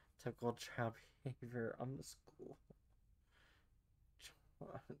 Typical child behavior on the school.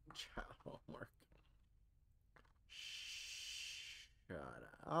 Child homework. Shut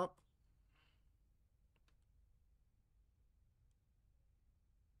up.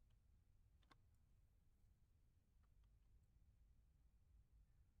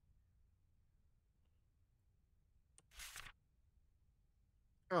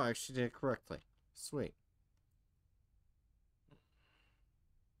 Oh, I actually did it correctly. Sweet.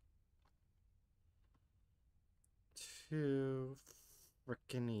 Too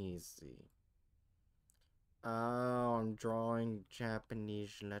freaking easy. Oh, I'm drawing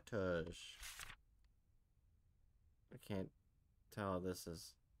Japanese letters. I can't tell this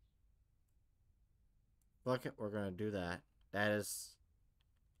is... Fuck it, we're gonna do that. That is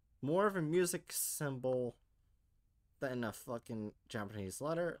more of a music symbol than a fucking Japanese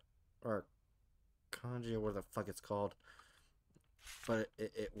letter. Or kanji, or what the fuck it's called. But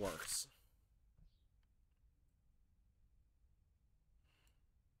it works.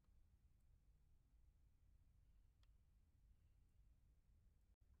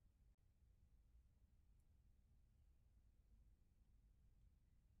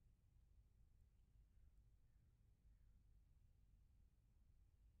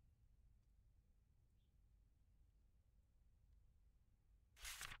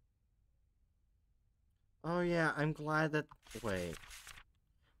 Oh yeah, I'm glad that... Wait.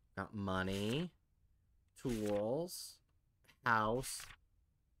 Got money, tools, house,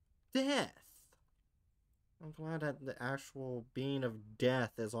 death. I'm glad that the actual being of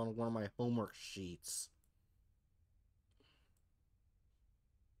death is on one of my homework sheets.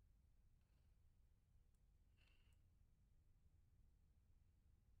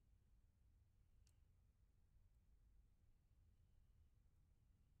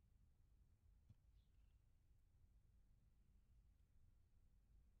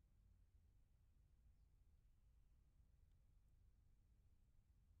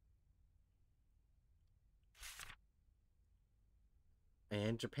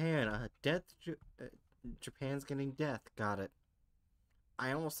 And Japan, Japan's getting death. Got it.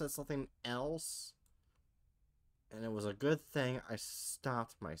 I almost said something else, and it was a good thing I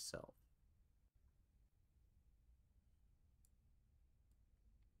stopped myself.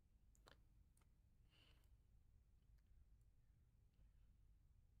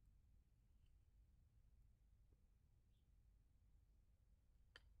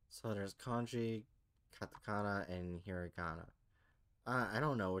 So there's kanji, katakana, and hiragana. I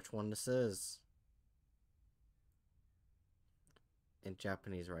don't know which one this is in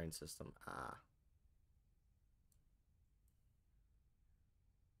Japanese writing system.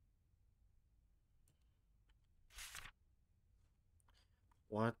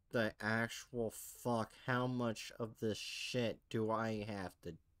 What the actual fuck? How much of this shit do I have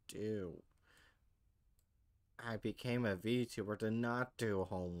to do? I became a VTuber to not do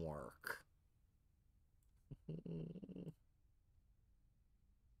homework.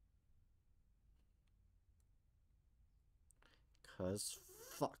 Cause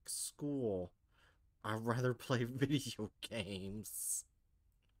fuck school. I'd rather play video games.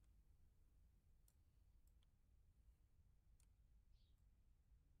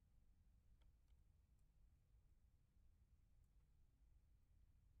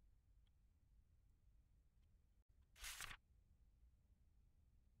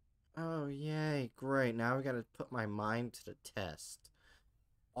 Oh, yay, great. Now we gotta put my mind to the test.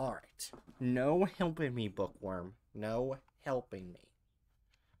 Alright. No helping me, Bookworm. No helping me.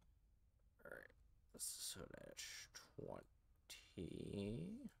 Alright. So that's 20.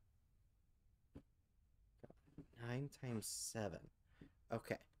 9 times 7.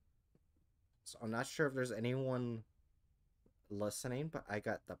 Okay. So I'm not sure if there's anyone listening, but I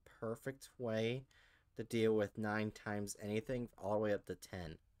got the perfect way to deal with 9 times anything all the way up to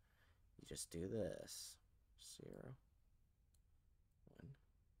 10. You just do this. 0, 1, 2,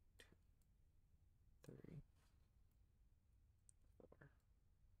 3, 4,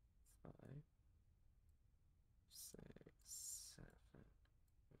 5, 6,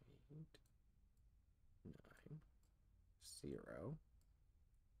 7, 8, 9, 0,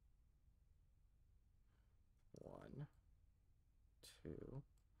 1, 2,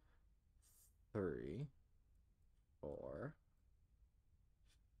 3, 4,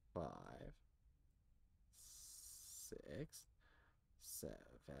 5, 6,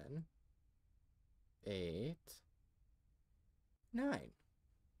 7, 8, 9.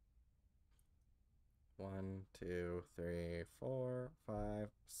 1, 2, 3, 4, 5,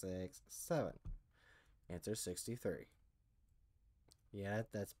 6, 7. Answer 63. Yeah,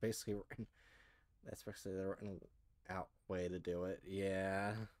 that's basically written. That's basically the written out way to do it.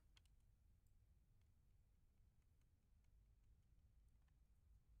 Yeah.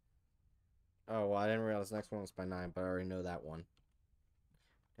 Oh, well, I didn't realize the next one was by 9, but I already know that one.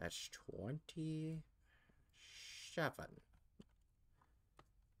 That's 27.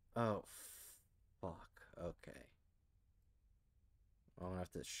 Oh, fuck. Okay. I'm gonna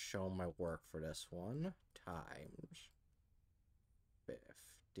have to show my work for this one. Times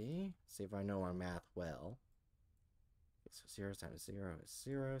 50. See if I know my math well. Okay, so 0 times 0 is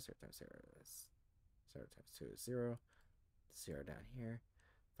 0. 0 times 0 is 0 times 2 is 0. 0 down here.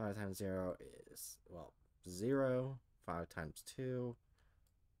 5 times 0 is, well, 0. 5 times 2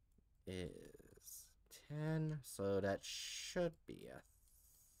 is 10. So that should be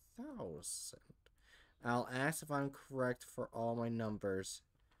 1,000. I'll ask if I'm correct for all my numbers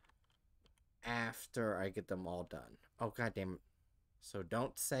after I get them all done. Oh, goddamn it. So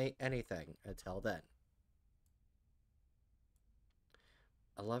don't say anything until then.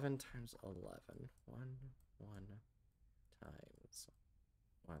 11 times 11. 1, 1 times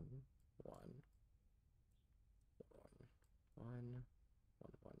 1, 1, 1, 1, 1,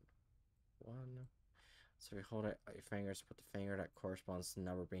 1, 1. So you hold it at your fingers, put the finger that corresponds to the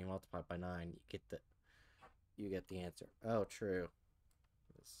number being multiplied by 9. You get the answer. Oh, true.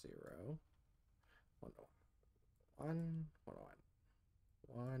 0, 1, 1, 1,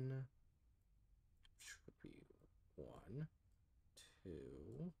 1, 1, which would be 1, 2,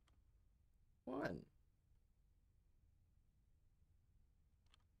 1.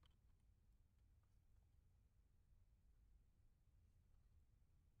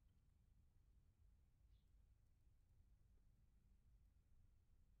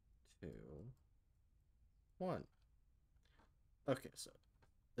 Two, 1. Okay, so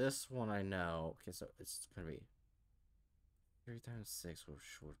this one I know. Okay, so it's gonna be 3 times 6,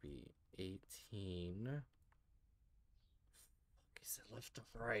 which would be 18. Okay, so left to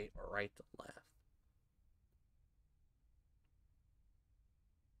right or right to left?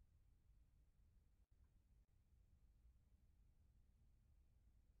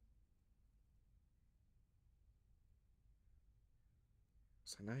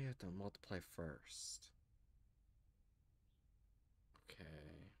 So now you have to multiply first. Okay.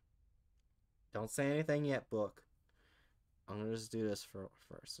 Don't say anything yet, book. I'm gonna just do this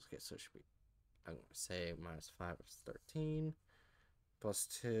first. Okay, so it should be. I'm gonna say minus 5 is 13. Plus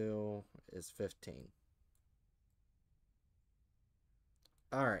 2 is 15.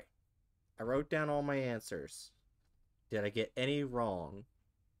 Alright. I wrote down all my answers. Did I get any wrong?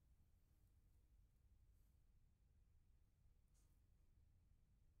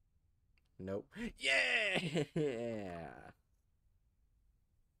 Nope. Yeah!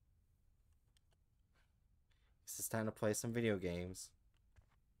 It's time to play some video games.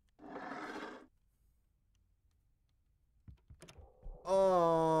 Um...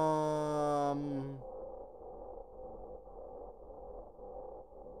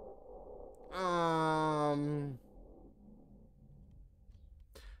 Um...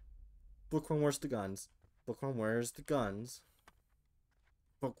 Bookworm, where's the guns? Bookworm, where's the guns?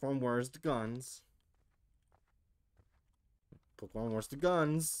 Bookworm, where's the guns? Bookworm, where's the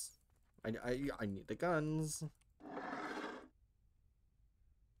guns? I need the guns.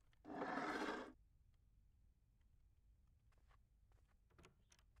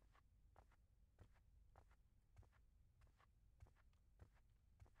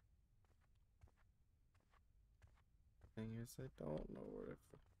 Thing is, I don't know where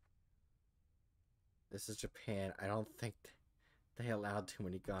to... This is Japan. I don't think they allowed too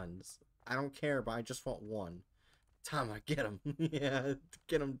many guns. I don't care, but I just want one. Tama, get him. Yeah,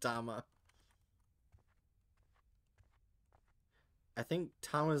 get him, Tama. I think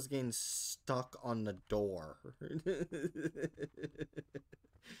Tama's getting stuck on the door.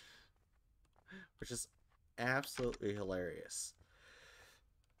 Which is absolutely hilarious.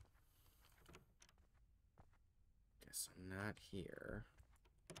 Guess I'm not here.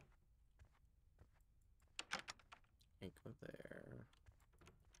 Can't go there.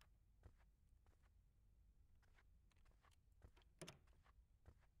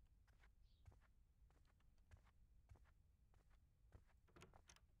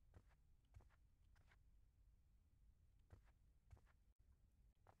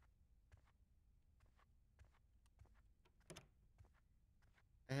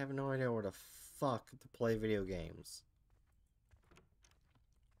 I have no idea where the fuck to play video games.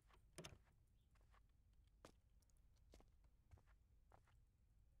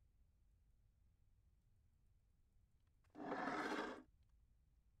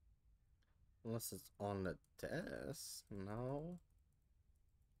 Unless it's on the desk. No.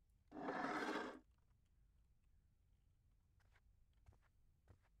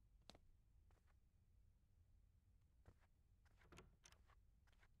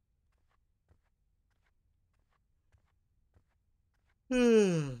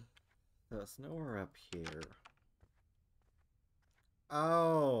 There's nowhere up here.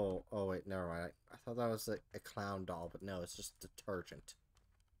 Oh. Oh, wait, never mind. I thought that was a clown doll, but no, it's just detergent.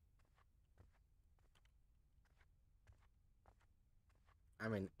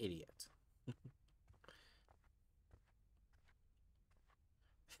 I'm an idiot.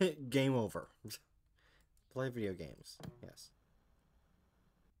 Game over. Play video games. Yes.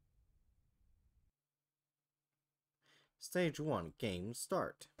 Stage 1. Game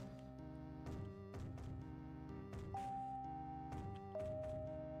start.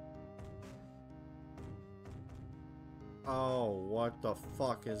 Oh, what the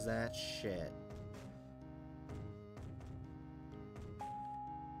fuck is that shit?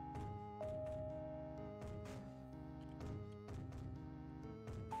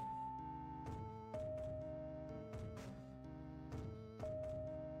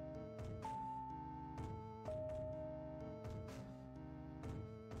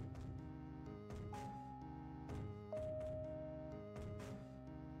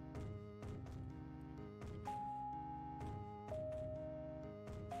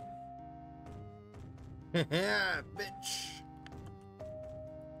 Yeah, bitch.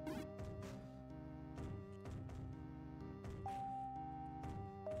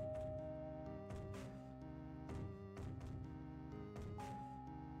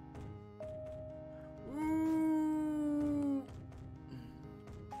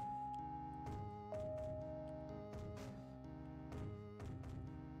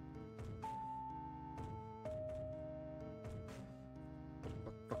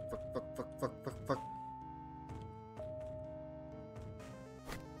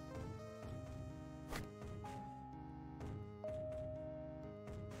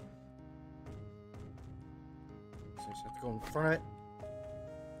 So I just have to go in front of it.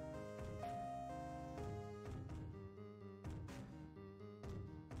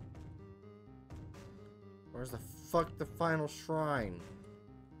 Where's the fuck the final shrine?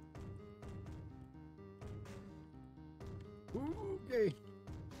 Okay.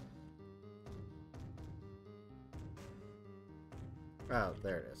 Oh,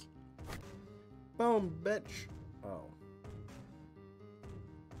 there it is. Boom, bitch. Oh.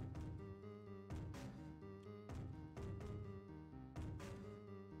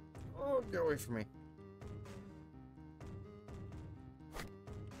 Oh, get away from me.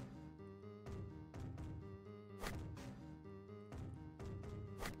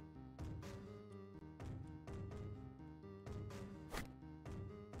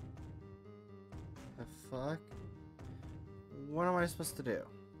 The fuck? What am I supposed to do?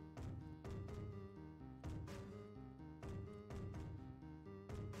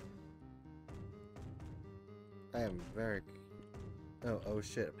 I am very... Oh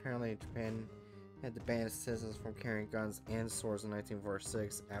shit. Apparently Japan had to ban its citizens from carrying guns and swords in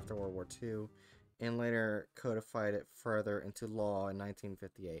 1946 after World War II, and later codified it further into law in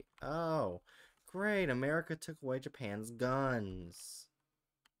 1958. Oh, great. America took away Japan's guns.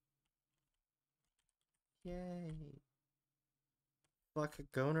 Yay. Fuck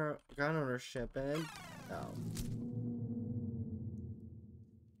gun ownership and... Oh.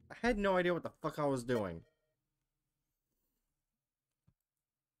 I had no idea what the fuck I was doing.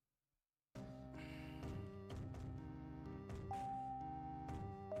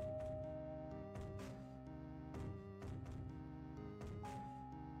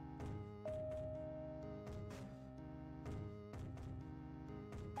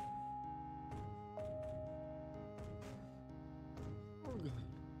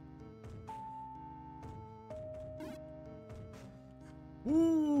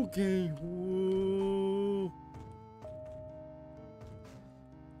 Okay. Ooh.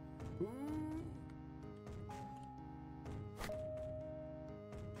 Ooh.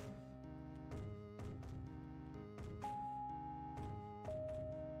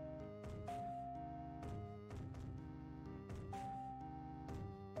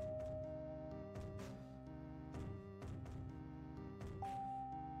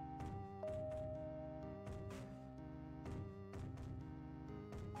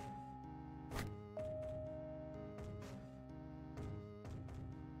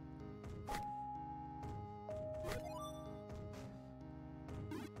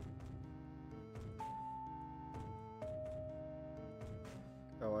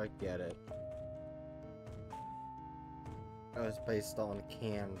 Oh, I get it. That was based on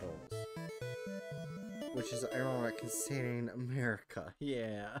candles. Which is ironic considering America.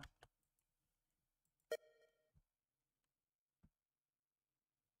 Yeah.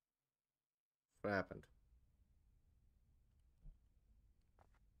 What happened?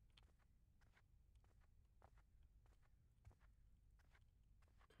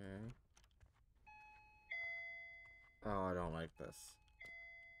 Okay. Oh, I don't like this.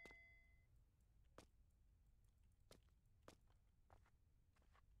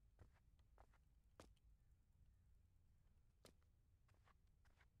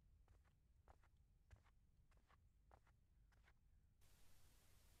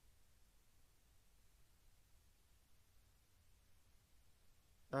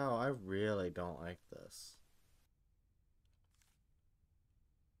 Oh, I really don't like this.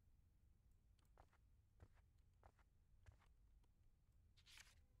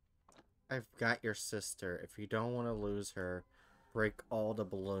 I've got your sister. If you don't want to lose her, break all the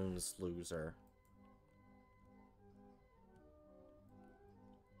balloons, loser.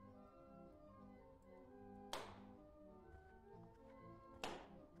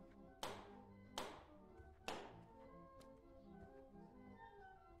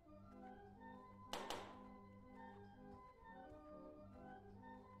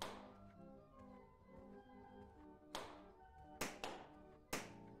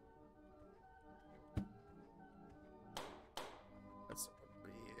 That's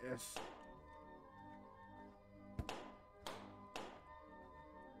BS.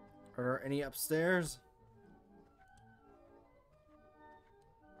 Are there any upstairs?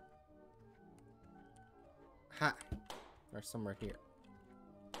 Ha! There's some right here.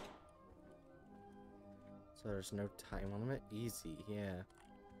 So there's no time limit? Easy, yeah.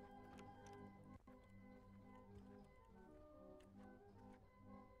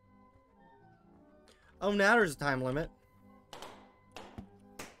 Oh, now there's a time limit.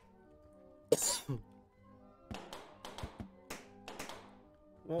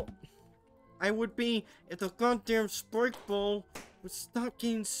 Well, I would be if the goddamn spike ball would stop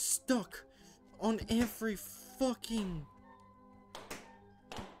getting stuck on every fucking...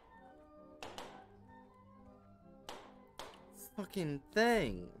 fucking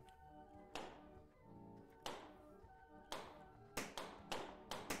thing.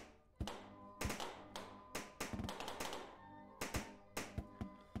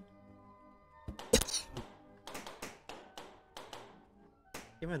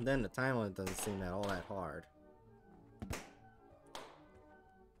 Even then, the timeline doesn't seem all that hard.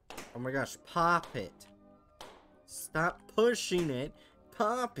 Oh my gosh, pop it. Stop pushing it.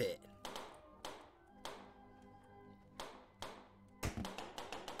 Pop it.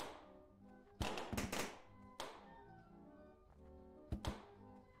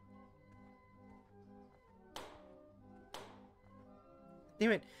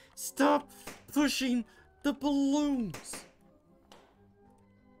 Damn it. Stop pushing the balloons.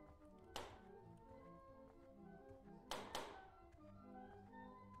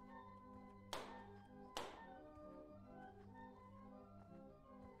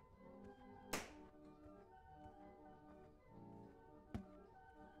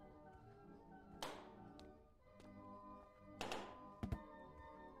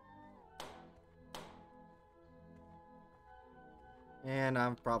 And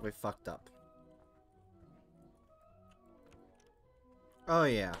I'm probably fucked up. Oh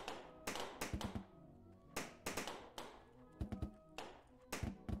yeah.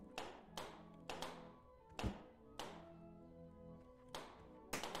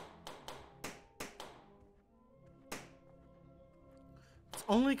 It's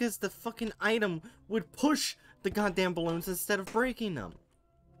only because the fucking item would push the goddamn balloons instead of breaking them.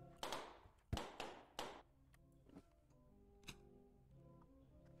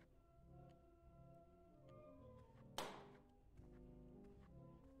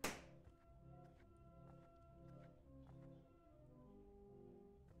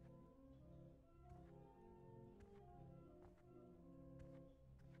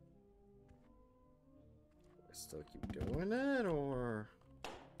 Still keep doing it, or...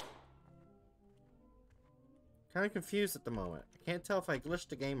 Kind of confused at the moment. I can't tell if I glitched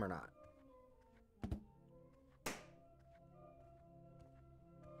the game or not. I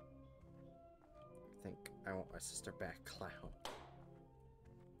think I want my sister back, clown.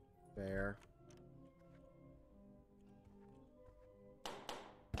 There.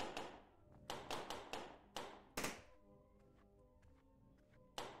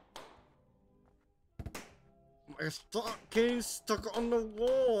 My stocking's stuck on the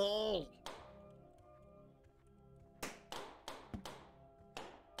wall!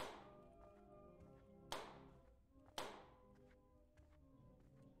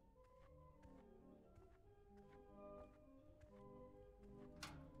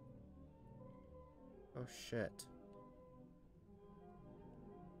 Oh shit.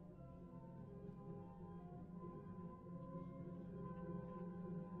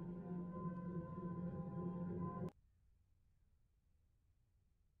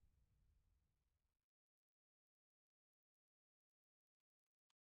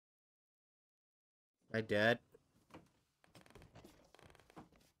 I did.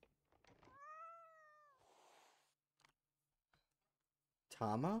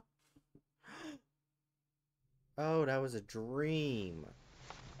 Tama? Oh, that was a dream.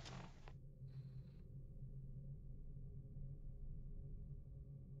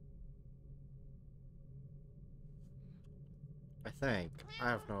 I think.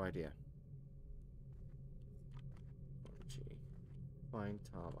 I have no idea. Gee. Find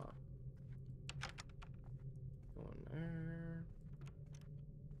Tama. Go in there.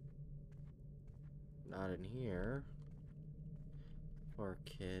 Not in here. Poor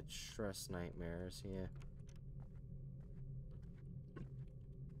kid. Stress nightmares, yeah.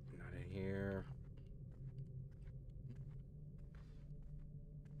 Not in here.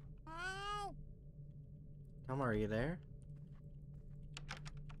 Tama, are you there?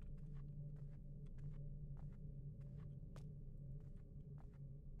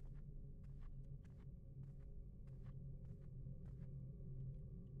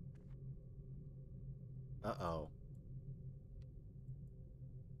 Uh-oh.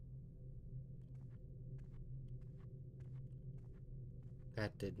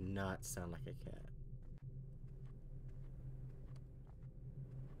 That did not sound like a cat.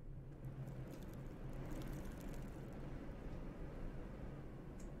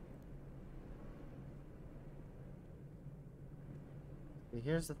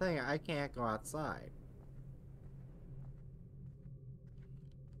 Here's the thing, I can't go outside.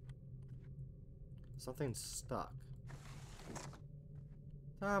 Something's stuck.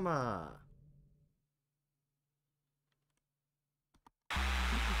 Tama!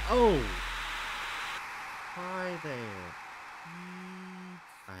 Oh! Hi there.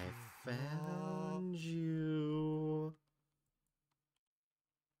 I found you.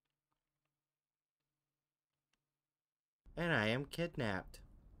 And I am kidnapped.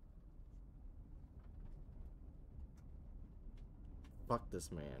 Fuck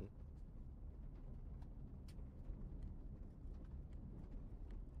this man.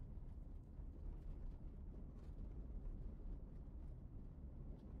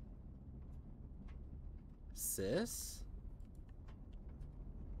 Sis?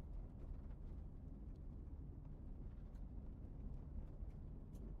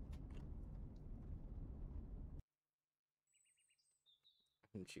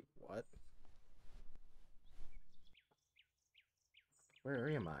 And she what? Where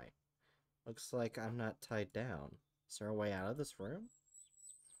am I? Looks like I'm not tied down. Is there a way out of this room?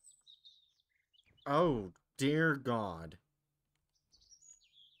 Oh, dear God.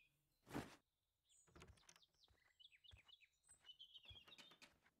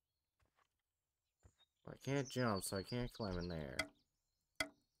 I can't jump, so I can't climb in there.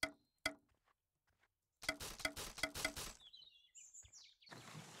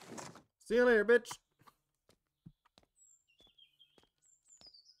 See you later, bitch!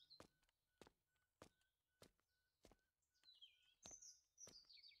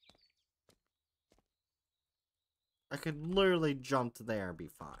 I could literally jump to there and be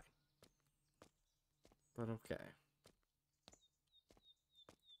fine. But okay.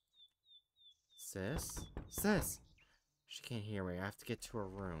 Sis? Sis! She can't hear me. I have to get to her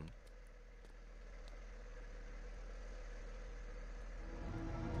room.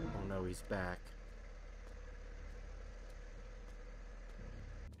 Oh no, he's back.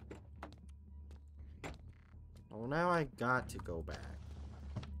 Oh, now I got to go back.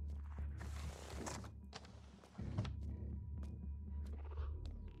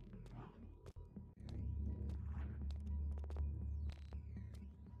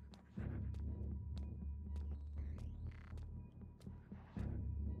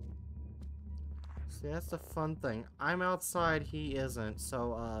 See, that's the fun thing. I'm outside, he isn't,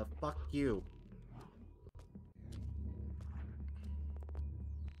 so, fuck you.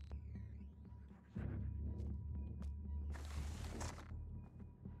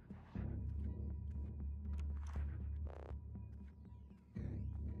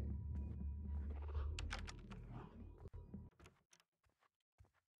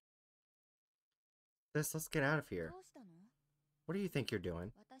 Let's get out of here. What do you think you're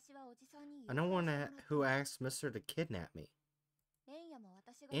doing? I know one who asked Mister to kidnap me.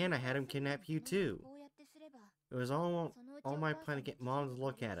 And I had him kidnap you too. It was all my plan to get Mom to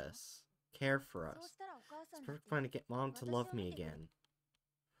look at us. Care for us. It's perfect plan to get Mom to love me again.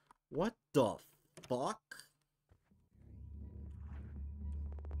 What the fuck?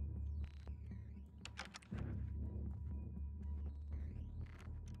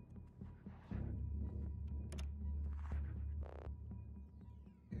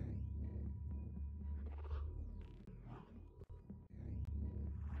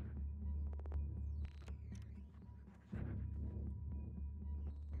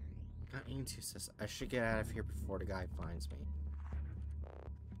 Got into, sis. I should get out of here before the guy finds me.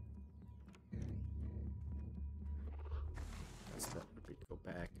 That's what would be to go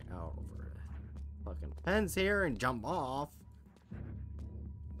back out over it. Fucking fence here and jump off.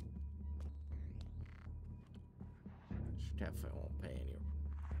 She definitely won't pay any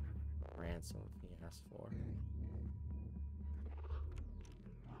ransom if he asks for.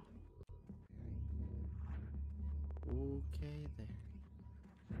 Okay then.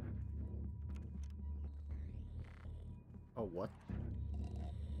 Oh, what?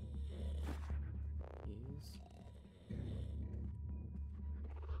 He's...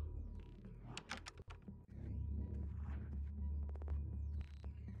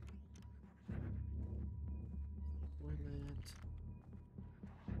 Toilet.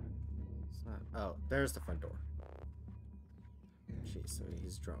 It's not... Oh, there's the front door. Jeez, so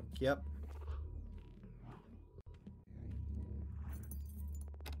he's drunk. Yep.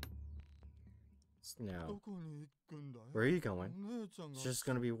 Now, where are you going? She's just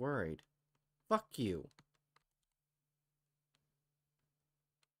gonna be worried. Fuck you.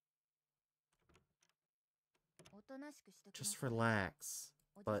 Just relax.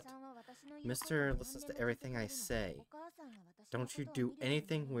 But Mister listens to everything I say. Don't you do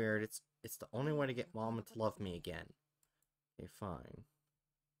anything weird. It's the only way to get Mama to love me again. Okay, fine.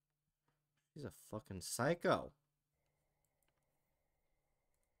 She's a fucking psycho.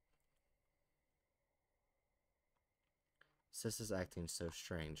 Sis is acting so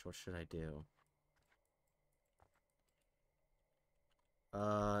strange. What should I do?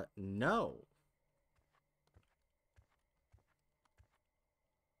 No.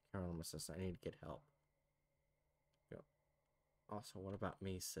 turn on my sister. I need to get help. Go. Also, what about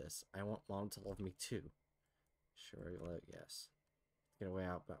me, sis? I want mom to love me too. Sure, yes. Get away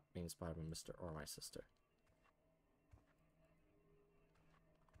out about being spotted by Mr. or my sister.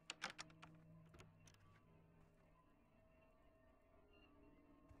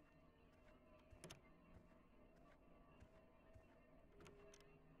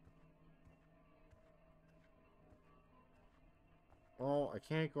 Oh, I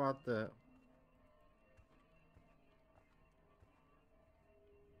can't go out the...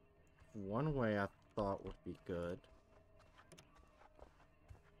 One way I thought would be good.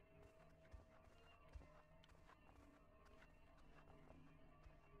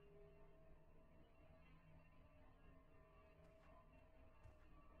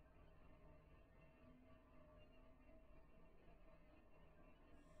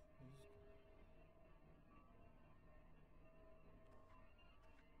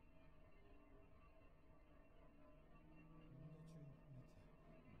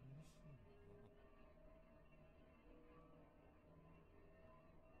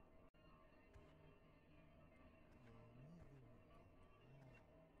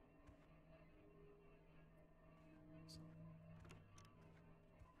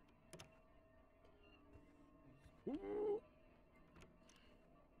 Ooh.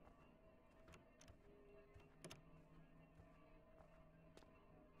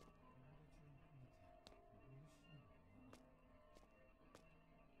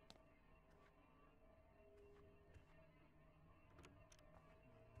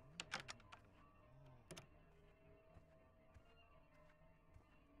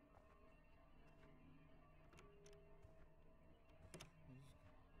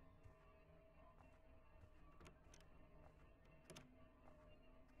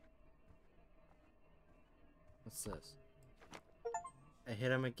 What's this? I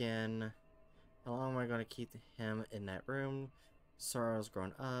hit him again. How long am I going to keep him in that room? Sorrow's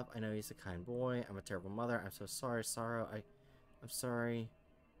grown up. I know he's a kind boy. I'm a terrible mother. I'm so sorry, Sorrow. I'm sorry.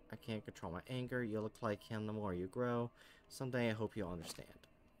 I can't control my anger. You look like him the more you grow. Someday I hope you'll understand.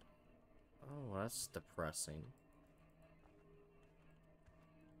 Oh, that's depressing.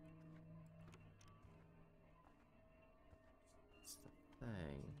 That's the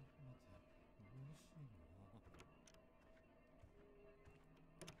thing.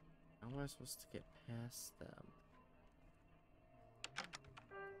 How am I supposed to get past them?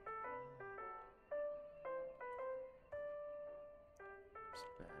 There's a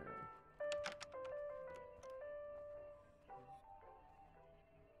battery.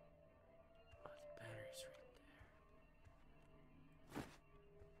 Oh, the battery's right there.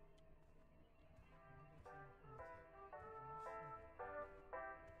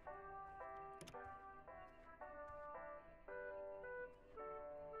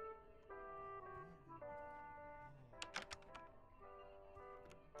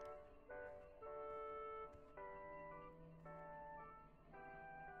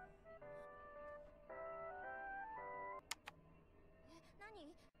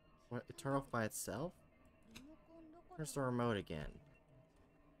 What? It turned off by itself? Where's the remote again?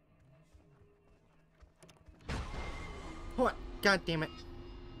 What? God damn it.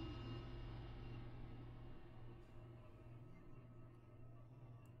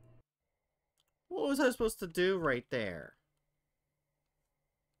 What was I supposed to do right there?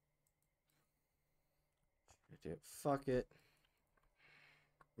 Fuck it.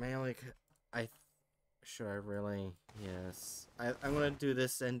 Man, like, should I really? Yes. I'm gonna do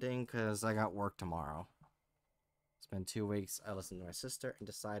this ending because I got work tomorrow. It's been 2 weeks. I listened to my sister and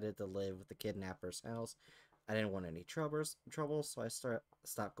decided to live with the kidnapper's house. I didn't want any trouble, so I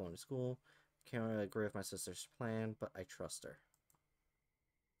stopped going to school. Can't really agree with my sister's plan, but I trust her.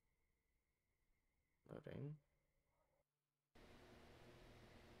 Loading.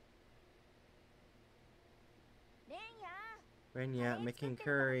 Renya, making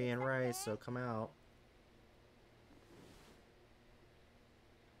curry and rice, so come out.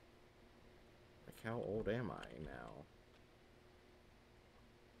 Like, how old am I now?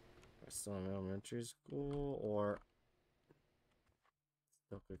 Am I still in elementary school, or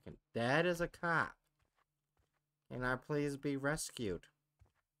still cooking? Dad is a cop. Can I please be rescued?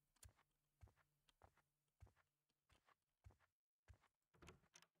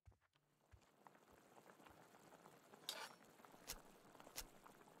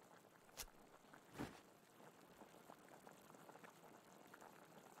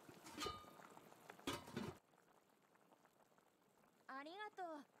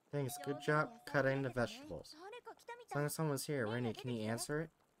 Thanks, good job cutting the vegetables. As long as someone's here, Rennie, can you answer it?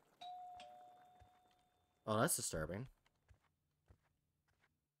 Oh, that's disturbing.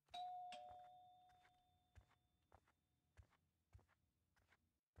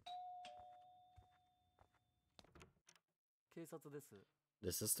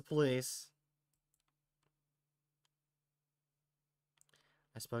 This is the police.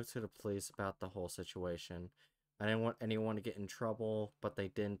 I spoke to the police about the whole situation. I didn't want anyone to get in trouble, but they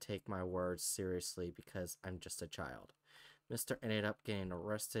didn't take my words seriously because I'm just a child. Mr. ended up getting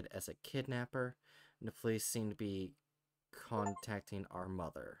arrested as a kidnapper, and the police seem to be contacting our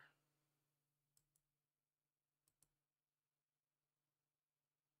mother.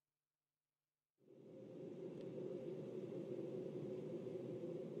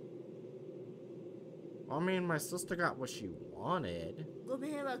 I mean, my sister got what she wanted.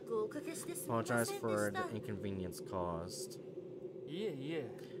 Apologize for the inconvenience caused.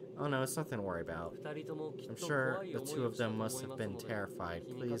 Oh no, it's nothing to worry about. I'm sure the two of them must have been terrified.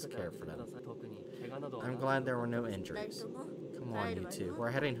 Please care for them. I'm glad there were no injuries. Come on, you two.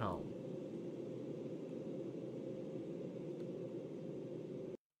 We're heading home.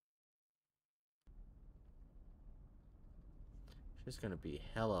 She's gonna be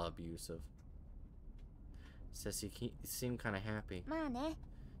hella abusive. Says you seem kind of happy.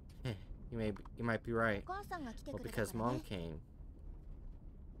 You might be right. Well, because Mom came.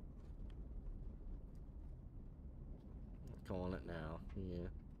 Calling it now. Yeah.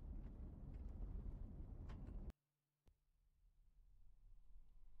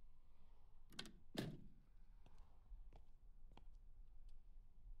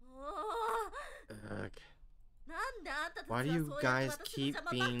 Ugh. Why do you guys keep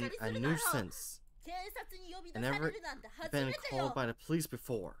being a nuisance? I've never been called by the police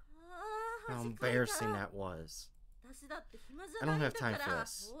before. How embarrassing that was. I don't have time for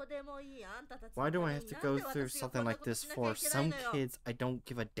this. Why do I have to go through something like this for some kids I don't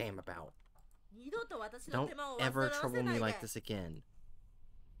give a damn about? Don't ever trouble me like this again.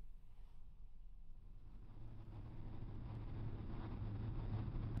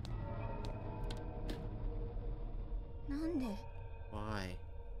 Why?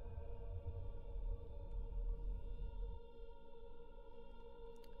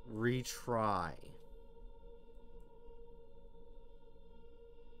 Retry.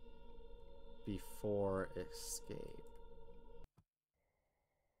 Before escape.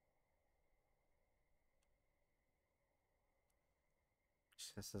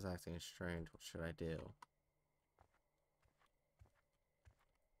 This is acting strange. What should I do?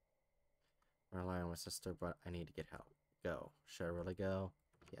 I rely on my sister, but I need to get help. Go. Should I really go?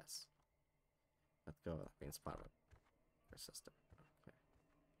 Yes. Let's go. Being spotted. Her sister. Okay.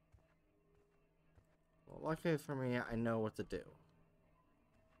 Well, luckily for me, I know what to do.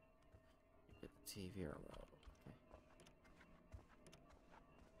 Get the TV remote. Okay.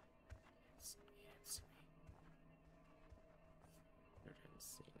 Yes. Yes. They didn't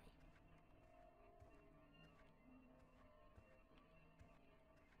see me.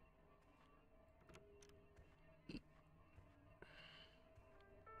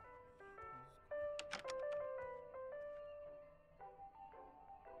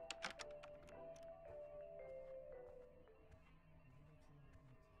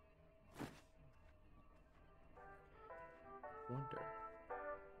 Wonder.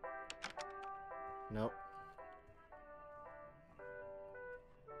 Nope.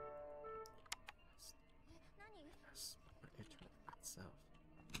 Yes. It turned itself.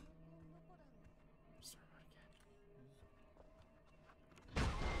 Start again.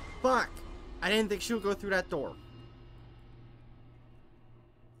 Fuck! I didn't think she would go through that door.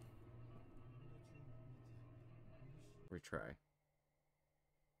 Retry.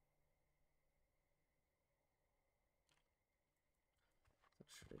 What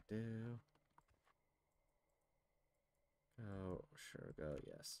should I do? Go. Sure, go.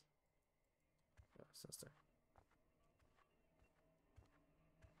 Yes. Go, sister.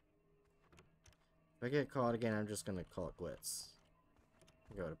 If I get caught again, I'm just gonna call it quits.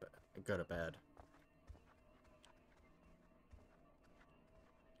 Go to bed. Go to bed.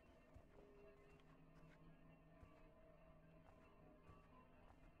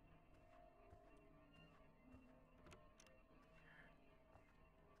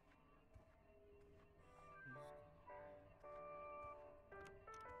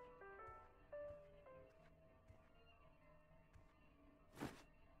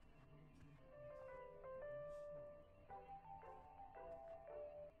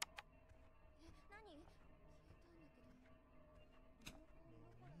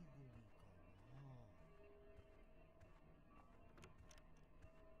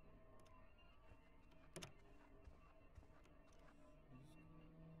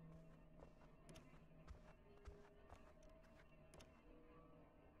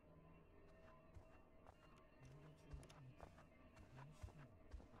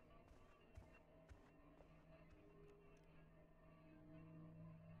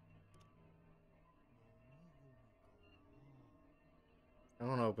 I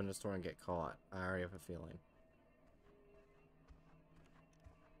don't want to open this door and get caught. I already have a feeling.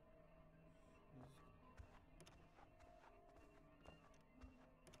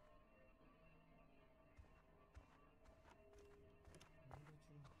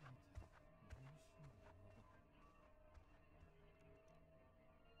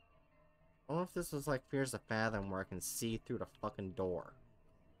 I wonder if this was like Fears of Fathom where I can see through the fucking door.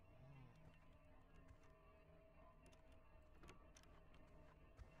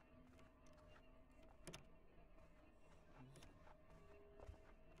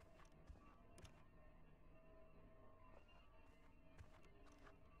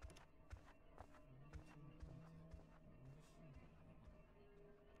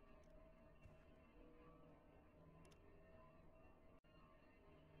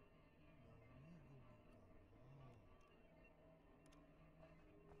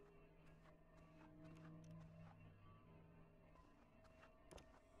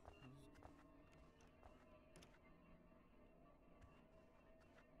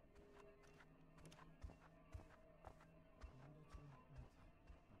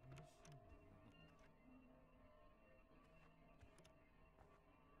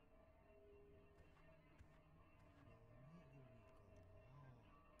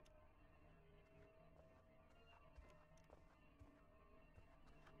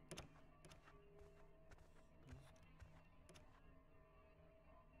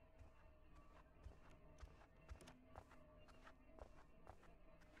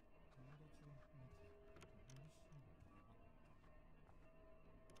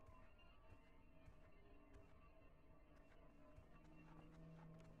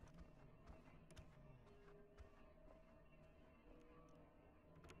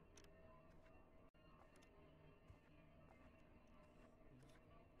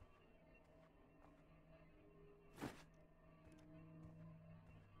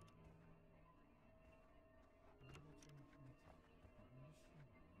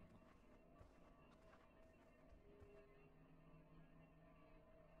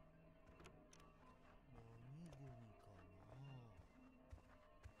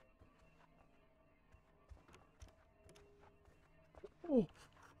 Oh.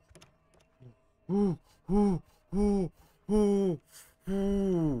 Ooh, ooh, ooh, ooh,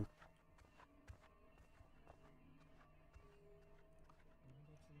 ooh.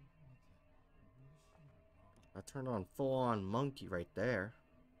 I turned on full-on monkey right there.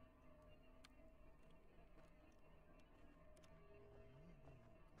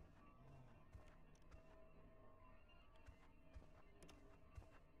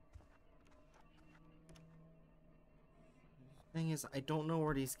 Thing is, I don't know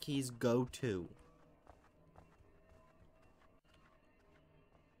where these keys go to.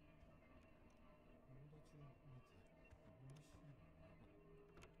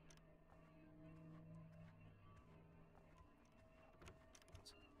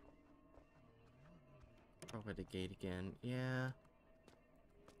 Probably the gate again. Yeah.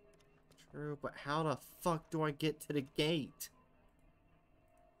 True, but how the fuck do I get to the gate?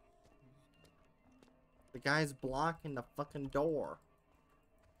 The guy's blocking the fucking door.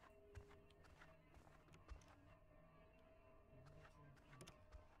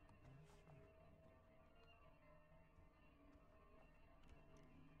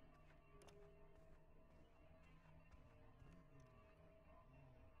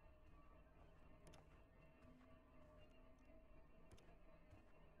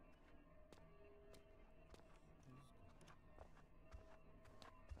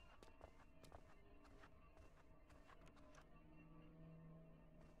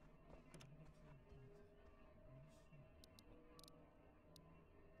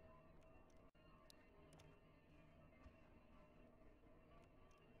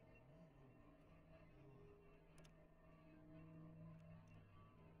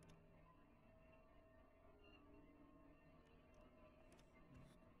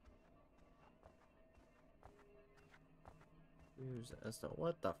 Confused as to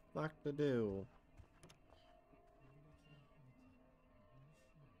what the fuck to do.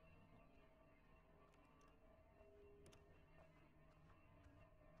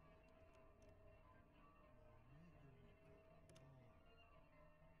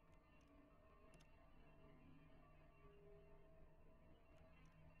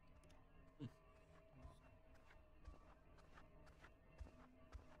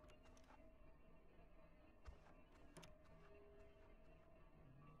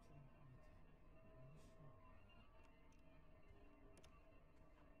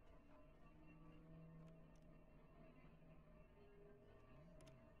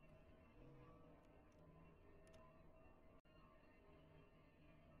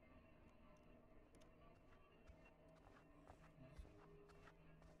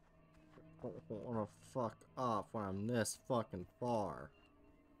 don't wanna fuck off when I'm this fucking far.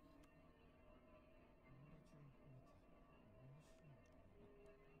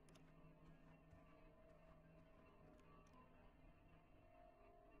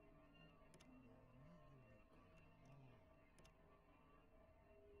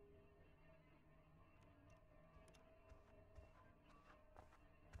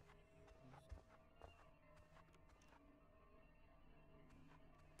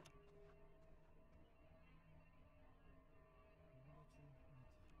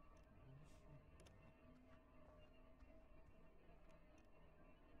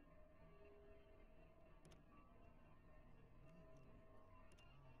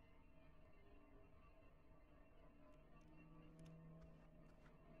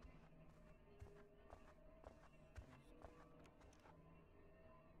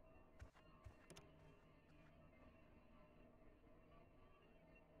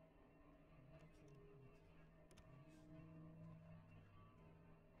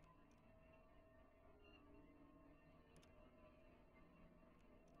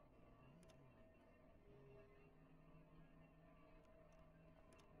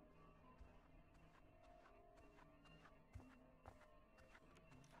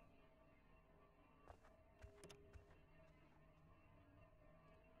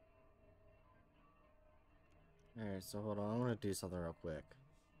 Alright, so hold on, I'm gonna do something real quick.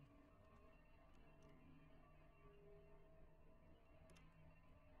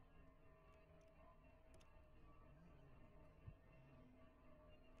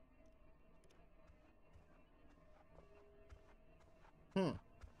 Hmm.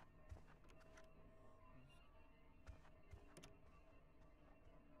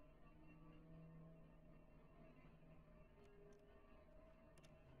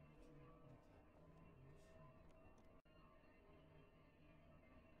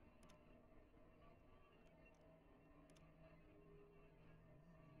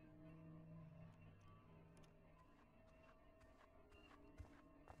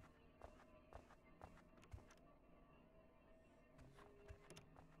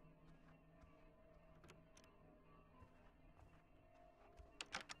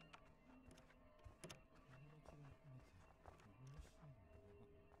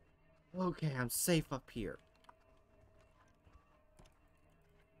 Okay, I'm safe up here.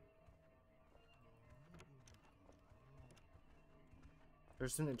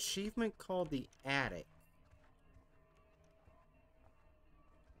 There's an achievement called the Attic.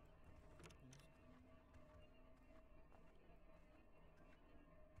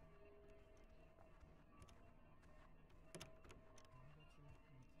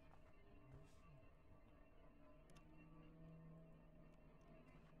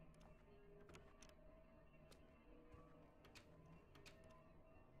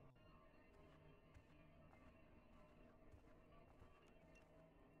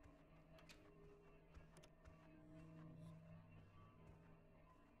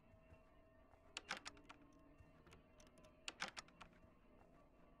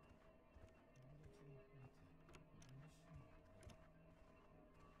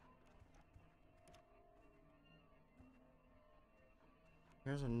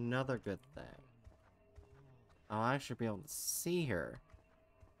 Here's another good thing. I'll actually be able to see her.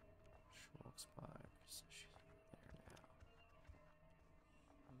 She walks by. So she's there now.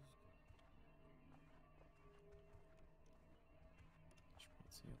 She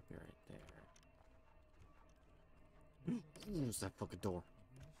might see up right there. There's that fucking door.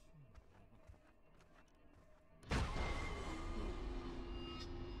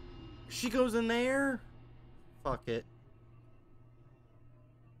 She goes in there? Fuck it.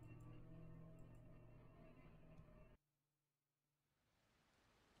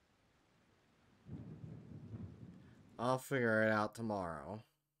 I'll figure it out tomorrow.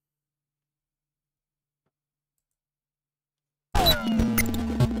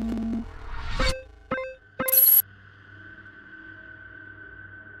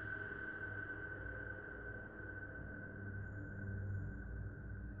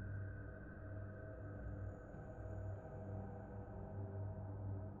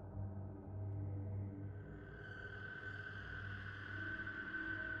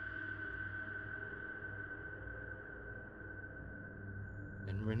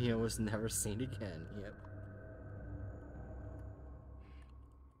 And Renia was never seen again. Yep.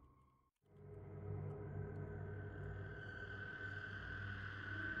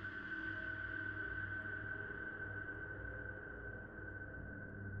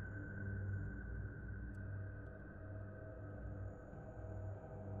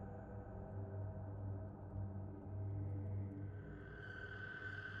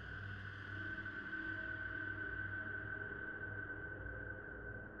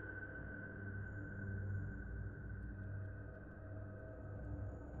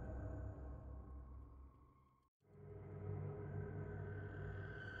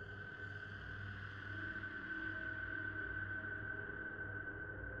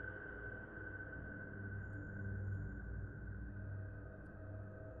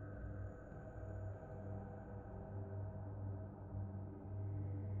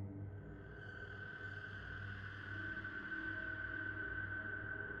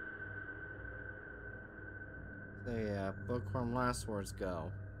 So yeah, Bookworm, last words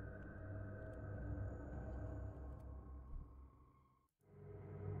go.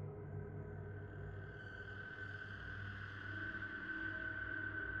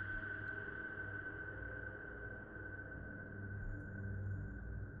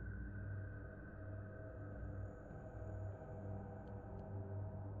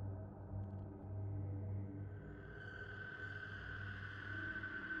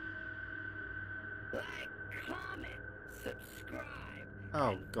 Like, comment, subscribe, Oh,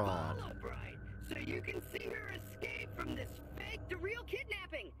 and God. follow Bright so you can see her escape from this fake to real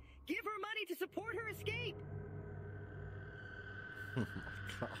kidnapping. Give her money to support her escape. Oh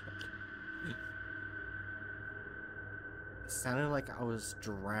my god. It sounded like I was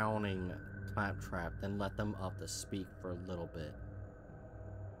drowning Claptrap, then let them up to speak for a little bit.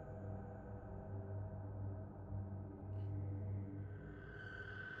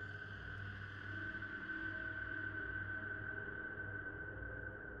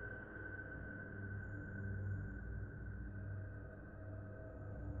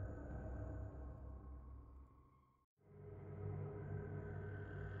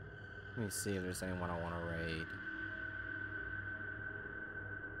 Let me see if there's anyone I want to raid.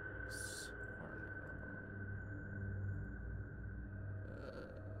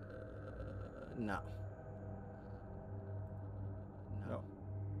 No. No.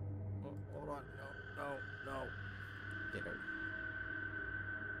 Oh, hold on. No, no, no. Get her.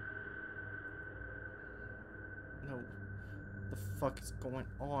 No. The fuck is going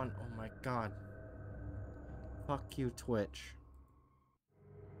on? Oh my god. Fuck you, Twitch.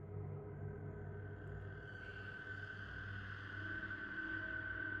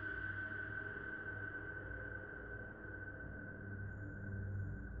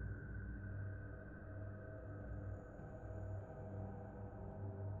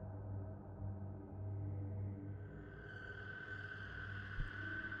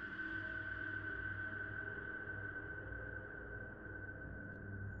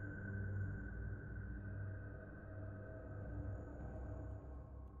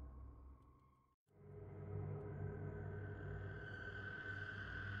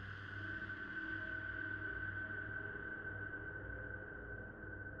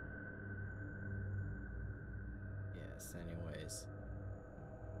 Yes, anyways.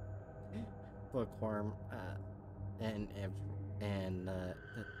 Bookworm, and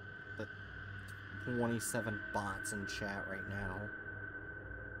the 27 bots in chat right now.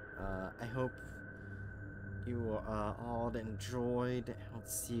 I hope you all enjoyed. I'll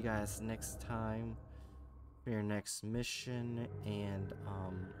see you guys next time for your next mission, and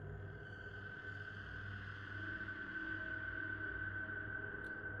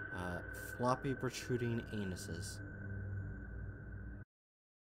floppy protruding anuses.